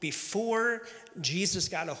before Jesus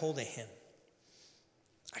got a hold of him.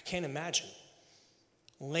 I can't imagine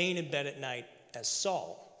laying in bed at night as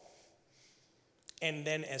Saul and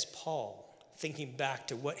then as Paul, thinking back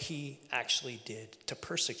to what he actually did to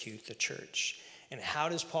persecute the church. And how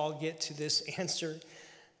does Paul get to this answer?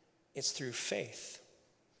 It's through faith.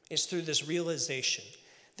 It's through this realization: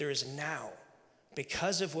 there is now,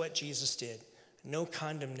 because of what Jesus did, no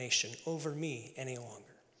condemnation over me any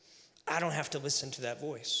longer. I don't have to listen to that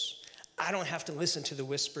voice. I don't have to listen to the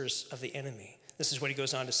whispers of the enemy. This is what he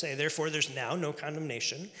goes on to say: therefore, there's now no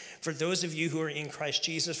condemnation for those of you who are in Christ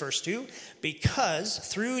Jesus, verse 2, because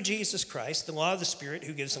through Jesus Christ, the law of the Spirit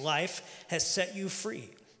who gives life has set you free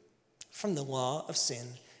from the law of sin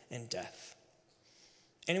and death.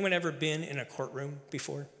 Anyone ever been in a courtroom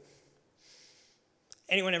before?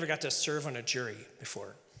 Anyone ever got to serve on a jury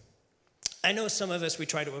before? I know some of us, we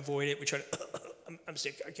try to avoid it. We try to, I'm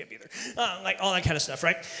sick, I can't be there. Like all that kind of stuff,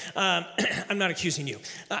 right? I'm not accusing you.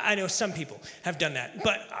 I know some people have done that.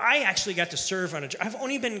 But I actually got to serve on a jury. I've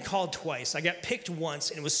only been called twice. I got picked once,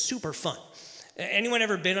 and it was super fun. Anyone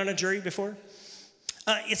ever been on a jury before?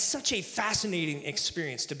 It's such a fascinating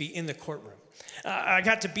experience to be in the courtroom. I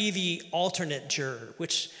got to be the alternate juror,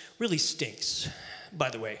 which really stinks by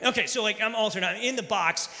the way. Okay, so like I'm altered. I'm in the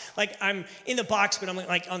box. Like I'm in the box, but I'm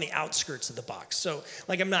like on the outskirts of the box. So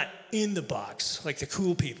like I'm not in the box like the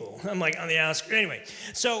cool people. I'm like on the outskirts. Anyway,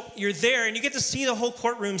 so you're there and you get to see the whole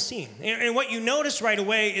courtroom scene. And what you notice right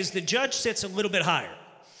away is the judge sits a little bit higher.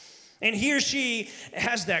 And he or she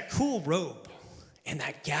has that cool robe and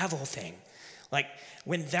that gavel thing. Like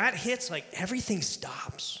when that hits, like everything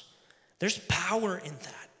stops. There's power in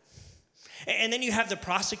that. And then you have the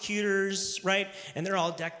prosecutors, right? And they're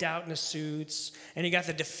all decked out in the suits. And you got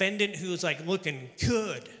the defendant who's like looking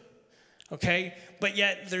good, okay? But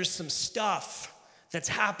yet there's some stuff that's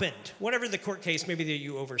happened. Whatever the court case maybe that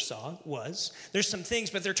you oversaw was, there's some things,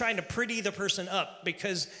 but they're trying to pretty the person up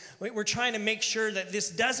because we're trying to make sure that this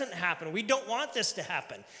doesn't happen. We don't want this to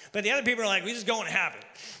happen. But the other people are like, we just going to happen,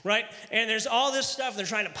 right? And there's all this stuff. They're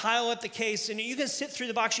trying to pile up the case. And you can sit through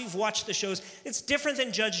the box. You've watched the shows. It's different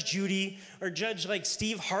than Judge Judy or Judge like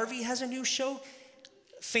Steve Harvey has a new show.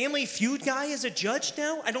 Family Feud guy is a judge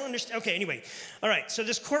now? I don't understand. Okay, anyway. All right, so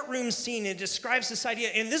this courtroom scene, it describes this idea,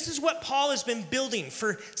 and this is what Paul has been building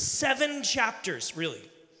for 7 chapters, really.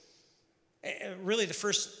 Really, the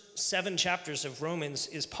first 7 chapters of Romans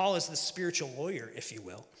is Paul is the spiritual lawyer, if you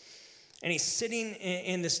will. And he's sitting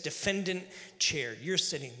in this defendant chair. You're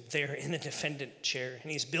sitting there in the defendant chair,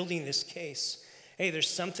 and he's building this case. Hey, there's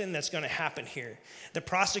something that's going to happen here. The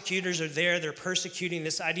prosecutors are there. They're persecuting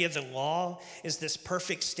this idea of the law is this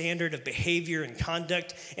perfect standard of behavior and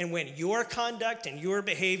conduct. And when your conduct and your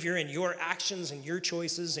behavior and your actions and your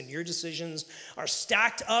choices and your decisions are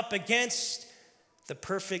stacked up against the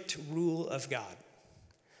perfect rule of God,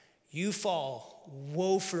 you fall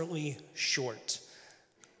woefully short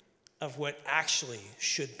of what actually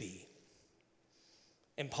should be.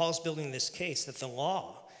 And Paul's building this case that the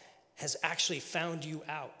law has actually found you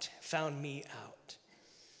out, found me out.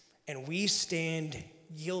 And we stand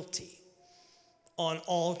guilty on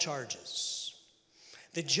all charges.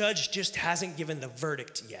 The judge just hasn't given the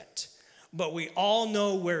verdict yet, but we all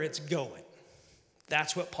know where it's going.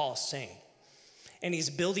 That's what Paul's saying. And he's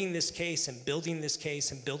building this case and building this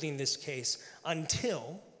case and building this case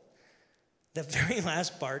until the very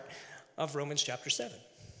last part of Romans chapter 7.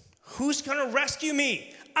 Who's going to rescue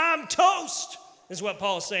me? I'm toast, is what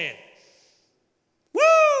Paul's saying.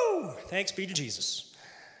 Woo! Thanks be to Jesus.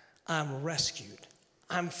 I'm rescued.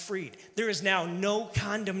 I'm freed. There is now no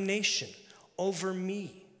condemnation over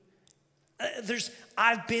me.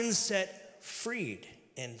 I've been set freed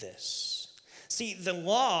in this. See, the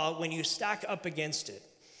law, when you stack up against it,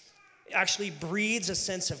 actually breeds a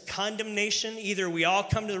sense of condemnation. Either we all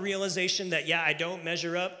come to the realization that, yeah, I don't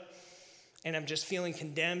measure up, and I'm just feeling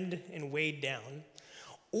condemned and weighed down.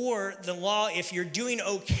 Or the law, if you're doing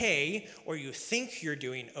okay, or you think you're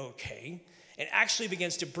doing okay, it actually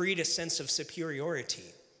begins to breed a sense of superiority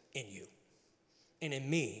in you and in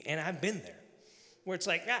me. And I've been there, where it's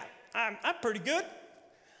like, yeah, I'm pretty good.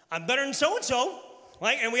 I'm better than so-and-so.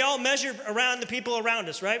 Like, and we all measure around the people around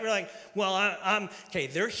us, right? We're like, well, I'm okay,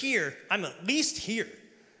 they're here. I'm at least here.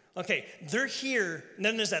 Okay, they're here. And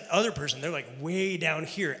then there's that other person. They're like way down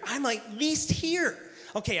here. I'm like at least here.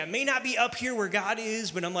 Okay, I may not be up here where God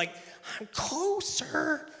is, but I'm like, I'm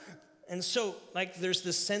closer. And so, like, there's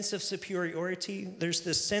this sense of superiority. There's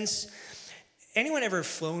this sense, anyone ever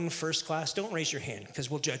flown first class? Don't raise your hand,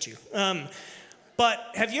 because we'll judge you. But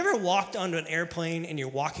have you ever walked onto an airplane and you're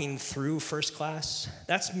walking through first class?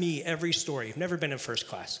 That's me every story. I've never been in first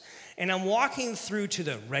class. And I'm walking through to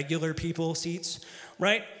the regular people seats,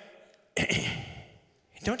 right?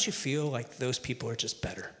 Don't you feel like those people are just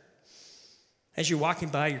better? As you're walking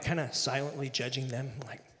by, you're kind of silently judging them,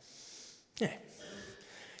 like, yeah,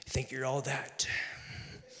 you think you're all that.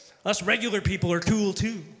 Us regular people are cool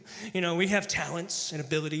too. You know, we have talents and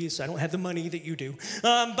abilities. I don't have the money that you do.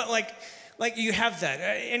 But like you have that.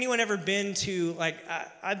 Anyone ever been to,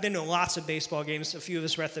 I've been to lots of baseball games. A few of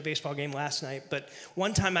us were at the baseball game last night. But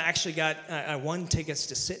one time I actually I won tickets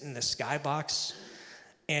to sit in the skybox.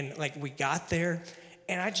 And we got there.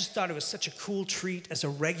 And I just thought it was such a cool treat as a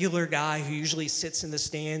regular guy who usually sits in the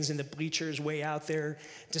stands in the bleachers way out there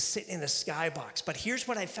to sit in the skybox. But here's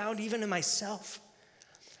what I found even in myself.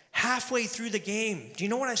 Halfway through the game, do you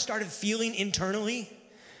know what I started feeling internally?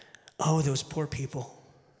 Oh, those poor people.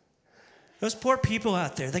 Those poor people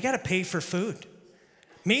out there, they got to pay for food.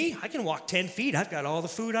 Me, I can walk 10 feet. I've got all the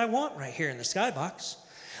food I want right here in the skybox.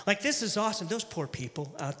 Like, this is awesome. Those poor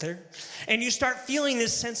people out there. And you start feeling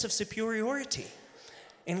this sense of superiority.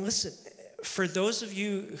 And listen, for those of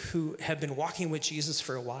you who have been walking with Jesus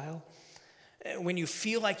for a while, when you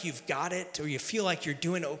feel like you've got it or you feel like you're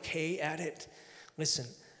doing okay at it, listen,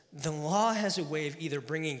 the law has a way of either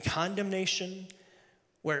bringing condemnation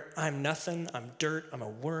where I'm nothing, I'm dirt, I'm a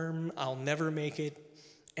worm, I'll never make it,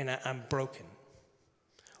 and I'm broken.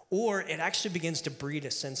 Or it actually begins to breed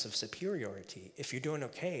a sense of superiority if you're doing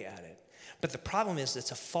okay at it. But the problem is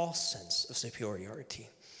it's a false sense of superiority.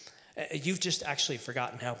 You've just actually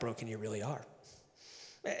forgotten how broken you really are.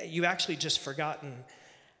 You've actually just forgotten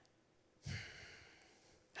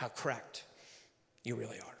how cracked you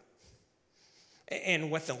really are.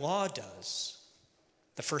 And what the law does,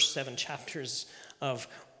 the first 7 chapters of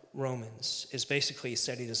Romans, is basically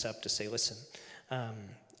setting us up to say, listen,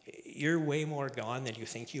 you're way more gone than you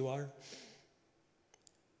think you are.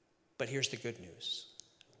 But here's the good news.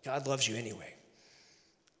 God loves you anyway.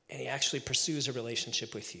 And he actually pursues a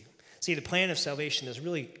relationship with you. See, the plan of salvation is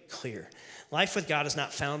really clear. Life with God is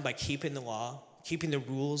not found by keeping the law, keeping the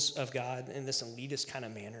rules of God in this elitist kind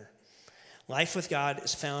of manner. Life with God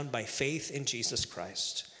is found by faith in Jesus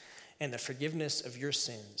Christ and the forgiveness of your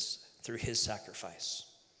sins through his sacrifice.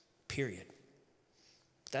 Period.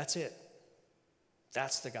 That's it.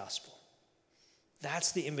 That's the gospel.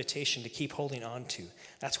 That's the invitation to keep holding on to.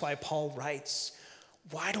 That's why Paul writes,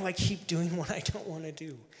 why do I keep doing what I don't want to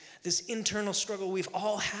do? This internal struggle we've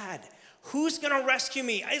all had. Who's going to rescue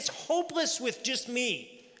me? It's hopeless with just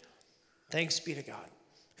me. Thanks be to God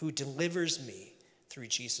who delivers me through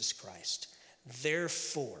Jesus Christ.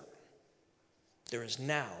 Therefore, there is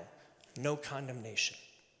now no condemnation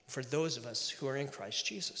for those of us who are in Christ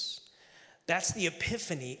Jesus. That's the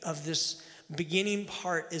epiphany of this beginning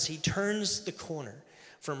part as he turns the corner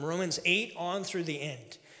from Romans 8 on through the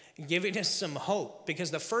end, giving us some hope,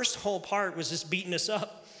 because the first whole part was just beating us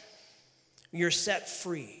up. You're set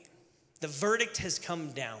free. The verdict has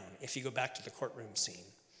come down if you go back to the courtroom scene.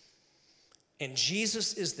 And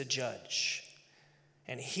Jesus is the judge.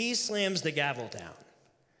 And he slams the gavel down.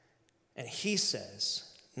 And he says,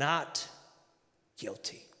 not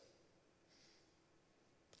guilty.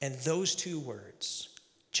 And those 2 words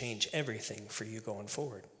change everything for you going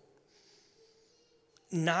forward.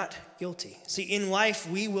 Not guilty. See, in life,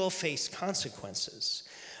 we will face consequences,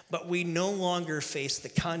 but we no longer face the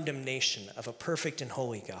condemnation of a perfect and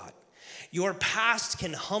holy God. Your past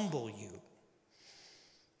can humble you,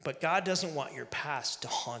 but God doesn't want your past to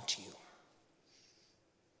haunt you.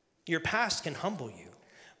 Your past can humble you,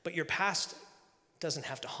 but your past doesn't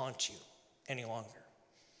have to haunt you any longer.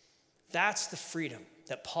 That's the freedom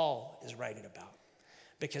that Paul is writing about,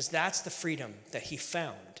 because that's the freedom that he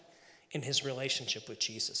found in his relationship with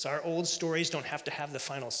Jesus. Our old stories don't have to have the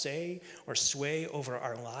final say or sway over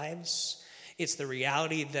our lives. It's the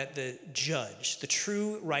reality that the judge, the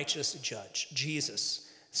true righteous judge, Jesus,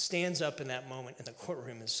 stands up in that moment in the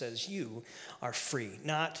courtroom and says, you are free,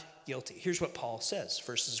 not guilty. Here's what Paul says,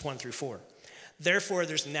 verses 1 through 4. Therefore,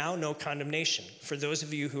 there's now no condemnation for those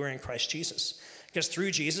of you who are in Christ Jesus, because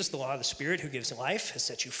through Jesus, the law of the Spirit who gives life has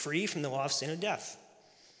set you free from the law of sin and death.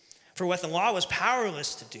 For what the law was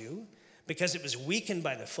powerless to do, because it was weakened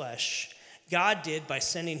by the flesh, God did by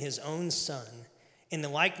sending his own Son in the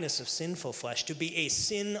likeness of sinful flesh to be a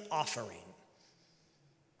sin offering.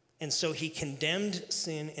 And so he condemned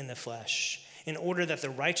sin in the flesh in order that the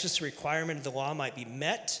righteous requirement of the law might be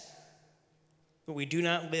met. But we do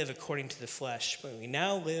not live according to the flesh, but we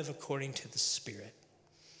now live according to the Spirit.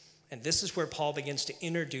 And this is where Paul begins to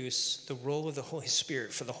introduce the role of the Holy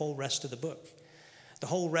Spirit for the whole rest of the book. The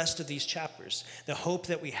whole rest of these chapters, the hope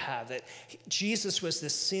that we have, that Jesus was the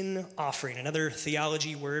sin offering, another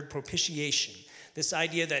theology word, propitiation. This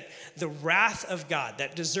idea that the wrath of God,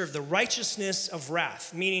 that deserved the righteousness of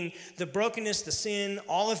wrath, meaning the brokenness, the sin,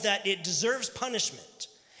 all of that, it deserves punishment.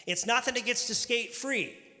 It's not that it gets to skate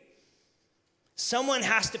free. Someone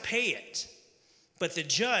has to pay it. But the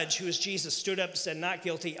judge, who is Jesus, stood up and said, not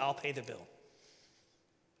guilty, I'll pay the bill.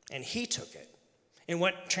 And he took it. And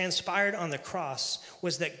what transpired on the cross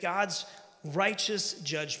was that God's righteous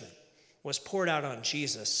judgment was poured out on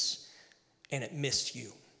Jesus, and it missed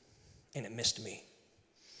you, and it missed me.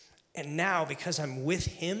 And now, because I'm with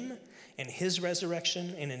him in his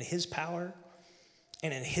resurrection and in his power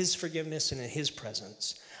and in his forgiveness and in his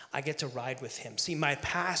presence, I get to ride with him. See, my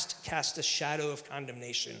past cast a shadow of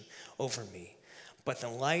condemnation over me, but the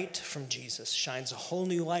light from Jesus shines a whole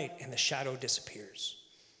new light, and the shadow disappears.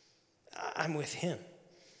 I'm with him.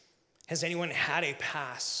 Has anyone had a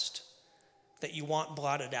past that you want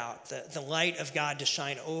blotted out, the light of God to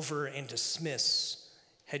shine over and dismiss?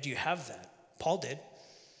 Had you have that? Paul did.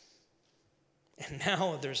 And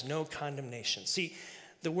now there's no condemnation. See,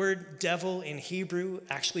 the word devil in Hebrew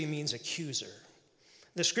actually means accuser.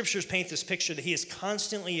 The scriptures paint this picture that he is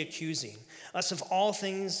constantly accusing us of all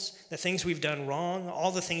things, the things we've done wrong,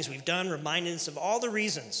 all the things we've done, reminding us of all the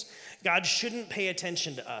reasons God shouldn't pay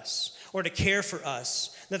attention to us or to care for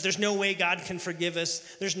us, that there's no way God can forgive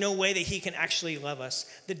us, there's no way that he can actually love us.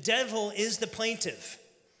 The devil is the plaintiff,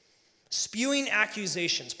 spewing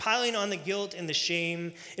accusations, piling on the guilt and the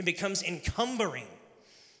shame. It becomes encumbering.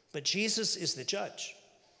 But Jesus is the judge,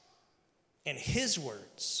 and his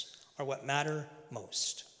words are what matter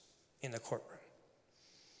most in the courtroom.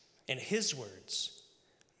 And his words,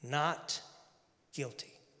 not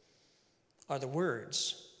guilty, are the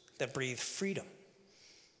words that breathe freedom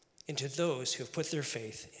into those who have put their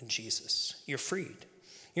faith in Jesus. You're freed.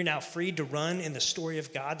 You're now freed to run in the story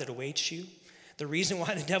of God that awaits you. The reason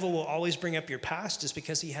why the devil will always bring up your past is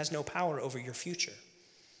because he has no power over your future.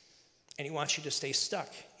 And he wants you to stay stuck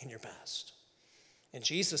in your past. And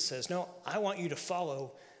Jesus says, no, I want you to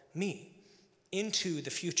follow me into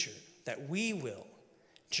the future that we will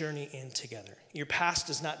journey in together. Your past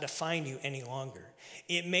does not define you any longer.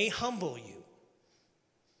 It may humble you,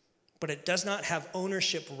 but it does not have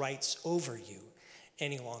ownership rights over you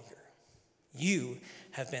any longer. You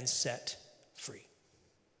have been set free.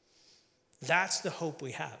 That's the hope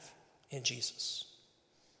we have in Jesus.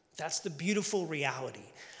 That's the beautiful reality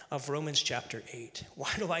of Romans chapter 8.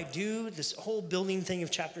 Why do I do this whole building thing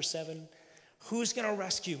of chapter 7? Who's going to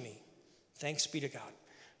rescue me? Thanks be to God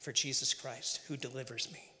for Jesus Christ who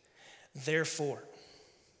delivers me. Therefore,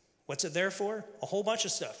 what's it there for? A whole bunch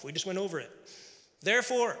of stuff. We just went over it.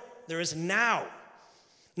 Therefore, there is now,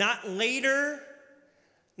 not later,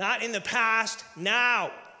 not in the past,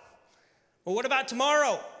 now. Well, what about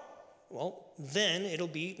tomorrow? Well, then it'll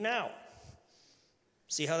be now.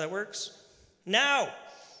 See how that works? Now,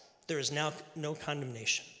 there is now no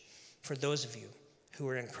condemnation for those of you who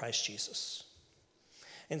are in Christ Jesus.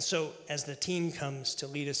 And so, as the team comes to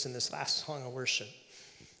lead us in this last song of worship,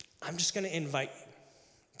 I'm just going to invite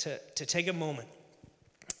you to take a moment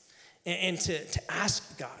and to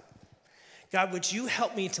ask God, would you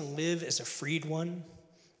help me to live as a freed one?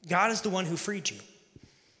 God is the one who freed you.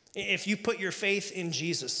 If you put your faith in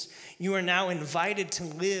Jesus, you are now invited to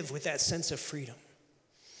live with that sense of freedom.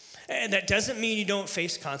 And that doesn't mean you don't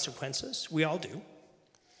face consequences. We all do.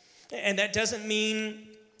 And that doesn't mean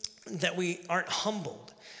that we aren't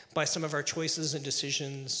humbled by some of our choices and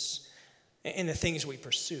decisions and the things we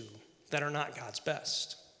pursue that are not God's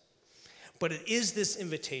best. But it is this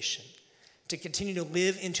invitation to continue to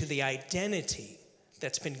live into the identity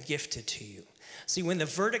that's been gifted to you. See, when the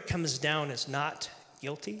verdict comes down as not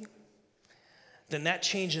guilty, then that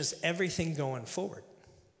changes everything going forward.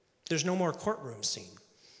 There's no more courtroom scene.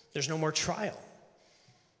 There's no more trial.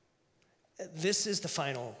 This is the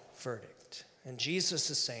final verdict. And Jesus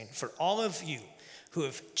is saying, for all of you who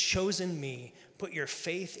have chosen me, put your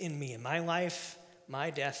faith in me, in my life, my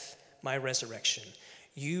death, my resurrection,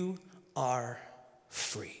 you are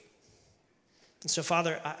free. And so,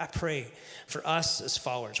 Father, I pray for us as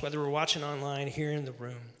followers, whether we're watching online, here in the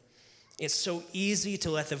room, it's so easy to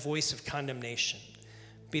let the voice of condemnation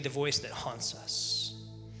be the voice that haunts us.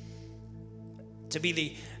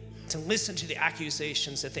 To listen to the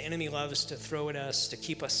accusations that the enemy loves to throw at us, to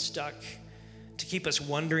keep us stuck, to keep us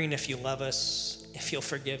wondering if you love us, if you'll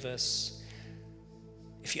forgive us,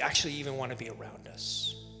 if you actually even want to be around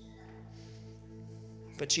us.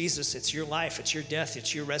 But Jesus, it's your life, it's your death,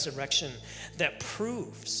 it's your resurrection that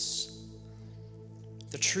proves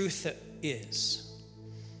the truth that is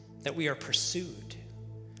that we are pursued,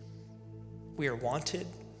 we are wanted,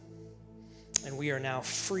 and we are now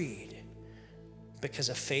freed because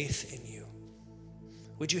of faith in you.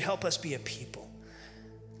 Would you help us be a people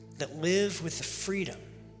that live with the freedom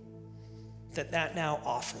that now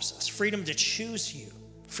offers us? Freedom to choose you,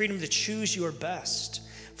 freedom to choose your best,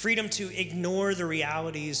 freedom to ignore the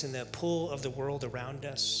realities and the pull of the world around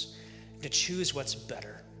us, to choose what's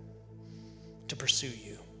better, to pursue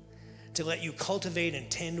you, to let you cultivate and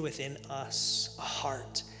tend within us a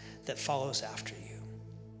heart that follows after you.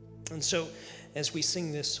 And so, as we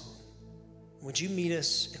sing this song, would you meet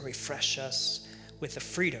us and refresh us with the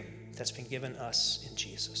freedom that's been given us in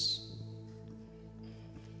Jesus?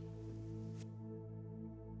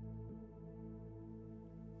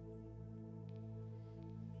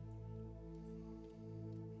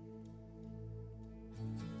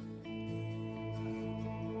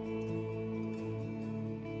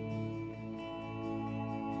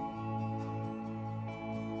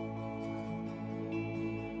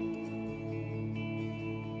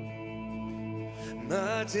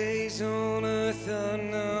 My days on earth are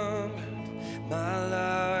numbered, my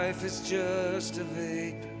life is just a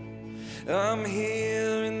vapor. I'm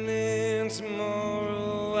here and then tomorrow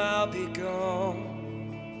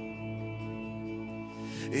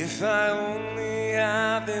If I only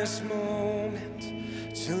have this moment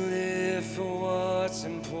to live for what's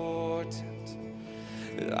important,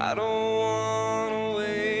 I don't want to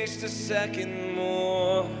waste a second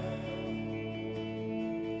more.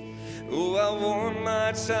 Oh, I want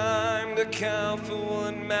my time to count for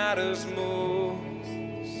what matters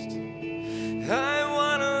most. I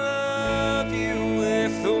want to love you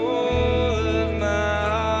with all of my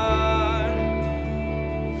heart.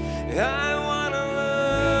 I want to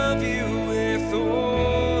love you with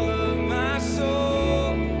all of my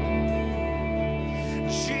soul.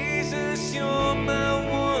 Jesus, you're my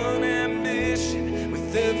one ambition.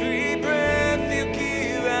 With every breath you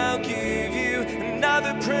give, I'll give you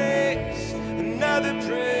another praise, another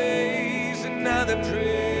praise, another praise.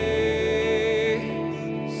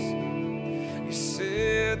 You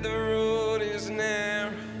said the road is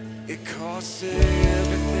narrow, it costs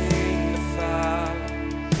everything to follow.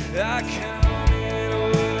 I count it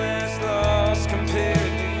all as lost compared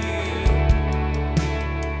to you.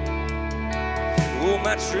 Oh,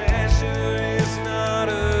 my treasure is not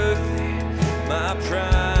earthly, my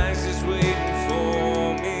prize is waiting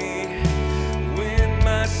for me. When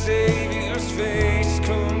my Savior's face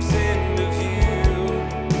comes into view.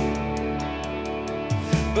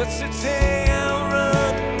 But today I'll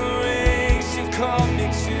run the race you've called me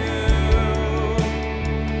to.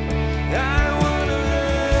 I wanna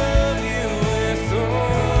love you with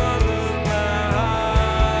all of my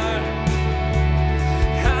heart.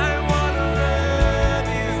 I wanna love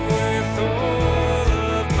you with all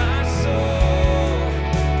of my soul.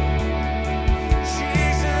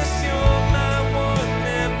 Jesus, you're my one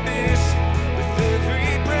ambition. With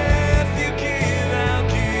every breath you give, I'll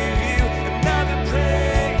give you another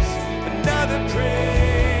praise, another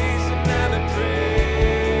praise, another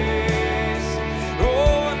praise.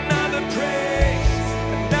 Oh, another praise,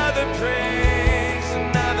 another praise,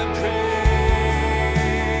 another praise.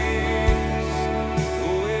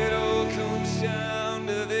 Oh, it all comes down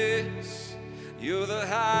to this. You're the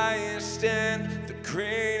highest and the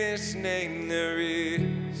greatest name there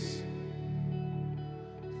is.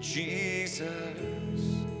 Jesus.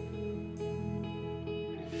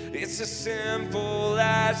 It's as simple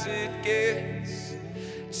as it gets.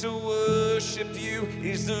 To worship you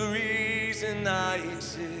is the reason I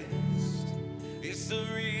exist. It's the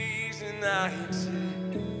reason I exist.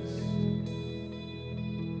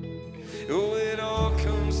 Oh, it all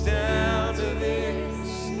comes down to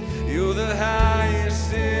this. You're the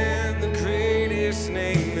highest and the greatest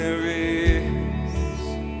name there is.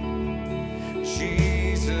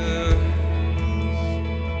 Jesus.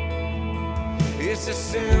 It's as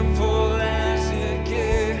simple as it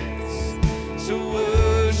gets. To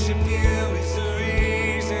worship you is the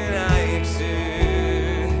reason I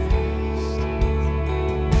exist.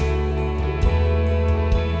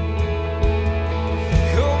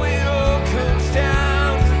 Oh, it all comes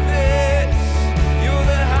down to this. You're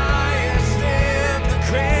the highest and the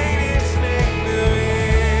greatest name there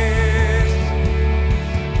is.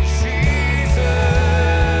 Jesus.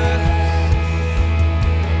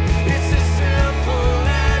 It's as simple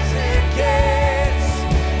as it gets.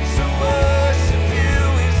 To worship you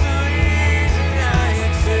is the reason I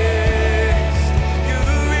exist. You're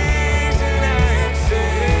the reason I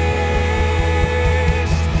exist.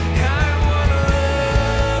 I wanna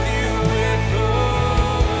love you with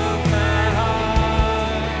all of my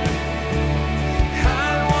heart.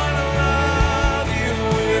 I wanna love you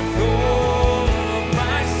with all of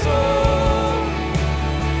my soul.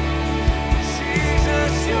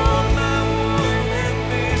 Jesus, you're my one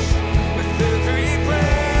ambition. With every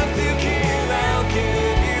breath you give, I'll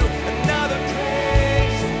give you another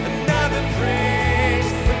praise, another praise,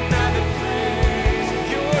 another praise.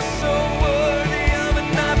 You're so worthy of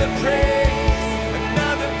another praise,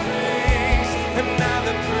 another praise,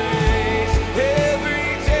 another praise. Every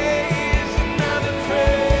day is another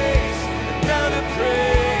praise, another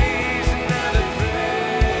praise, another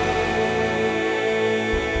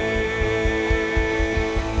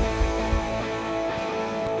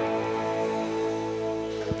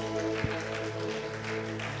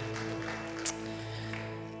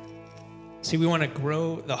See, we want to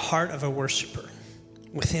grow the heart of a worshiper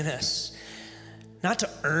within us, not to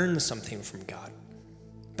earn something from God,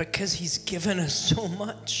 but because he's given us so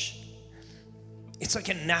much. It's like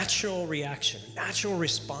a natural reaction, natural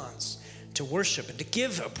response to worship and to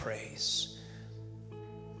give a praise.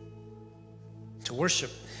 To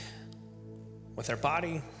worship with our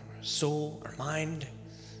body, our soul, our mind,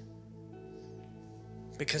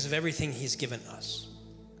 because of everything he's given us.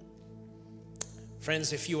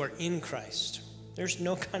 Friends, if you are in Christ, there's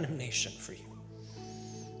no condemnation for you.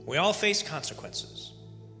 We all face consequences.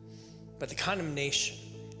 but the condemnation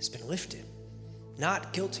has been lifted.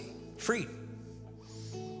 Not guilty, freed.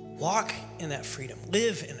 Walk in that freedom.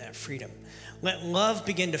 Live in that freedom. Let love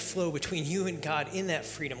begin to flow between you and God in that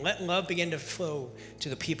freedom. Let love begin to flow to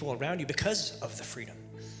the people around you because of the freedom.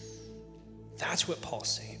 That's what Paul's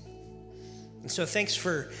saying. And so thanks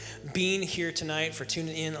for being here tonight, for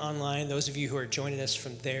tuning in online, those of you who are joining us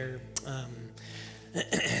from there.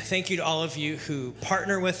 Thank you to all of you who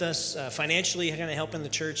partner with us financially, kind of helping the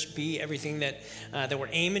church be everything that we're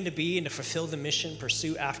aiming to be and to fulfill the mission,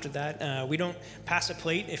 pursue after that. We don't pass a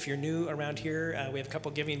plate if you're new around here. We have a couple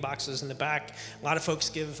giving boxes in the back. A lot of folks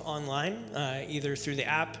give online, either through the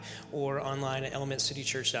app or online at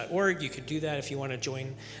elementcitychurch.org. You could do that if you want to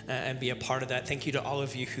join and be a part of that. Thank you to all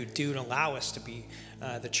of you who do and allow us to be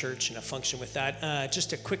the church and a function with that.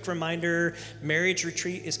 Just a quick reminder, marriage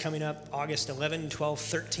retreat is coming up August 11, 12,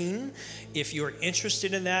 13. If you're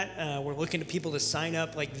interested in that, we're looking to people to sign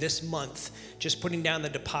up like this month, just putting down the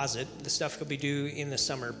deposit. The stuff will be due in the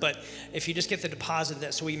summer. But if you just get the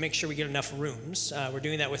deposit, so we make sure we get enough rooms. We're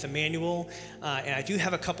doing that with Emmanuel. And I do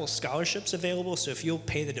have a couple scholarships available. So if you'll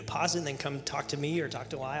pay the deposit and then come talk to me or talk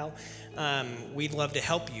to Lyle, we'd love to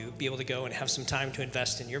help you be able to go and have some time to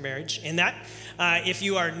invest in your marriage. And that, if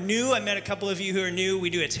you are new, I met a couple of you who are new.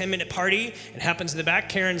 We do a 10-minute party. It happens in the back.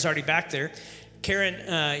 Karen's already back there.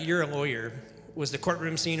 Karen, you're a lawyer. Was the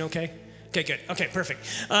courtroom scene okay? Okay, good. Okay, perfect.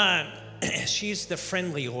 She's the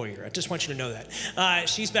friendly lawyer. I just want you to know that.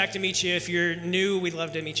 She's back to meet you. If you're new, we'd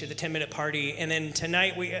love to meet you at the 10-minute party. And then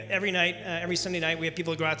tonight, every Sunday night, we have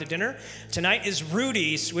people go out to dinner. Tonight is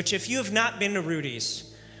Rudy's, which if you have not been to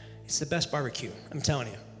Rudy's, it's the best barbecue. I'm telling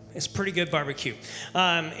you. It's pretty good barbecue.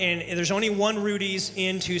 And there's only one Rudy's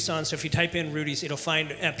in Tucson, so if you type in Rudy's, it'll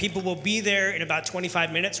find, people will be there in about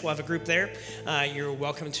 25 minutes. We'll have a group there. You're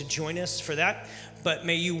welcome to join us for that. But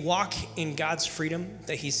may you walk in God's freedom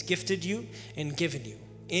that he's gifted you and given you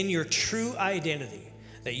in your true identity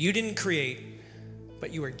that you didn't create,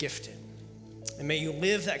 but you are gifted. And may you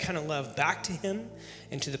live that kind of love back to him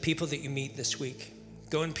and to the people that you meet this week.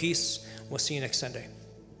 Go in peace. We'll see you next Sunday.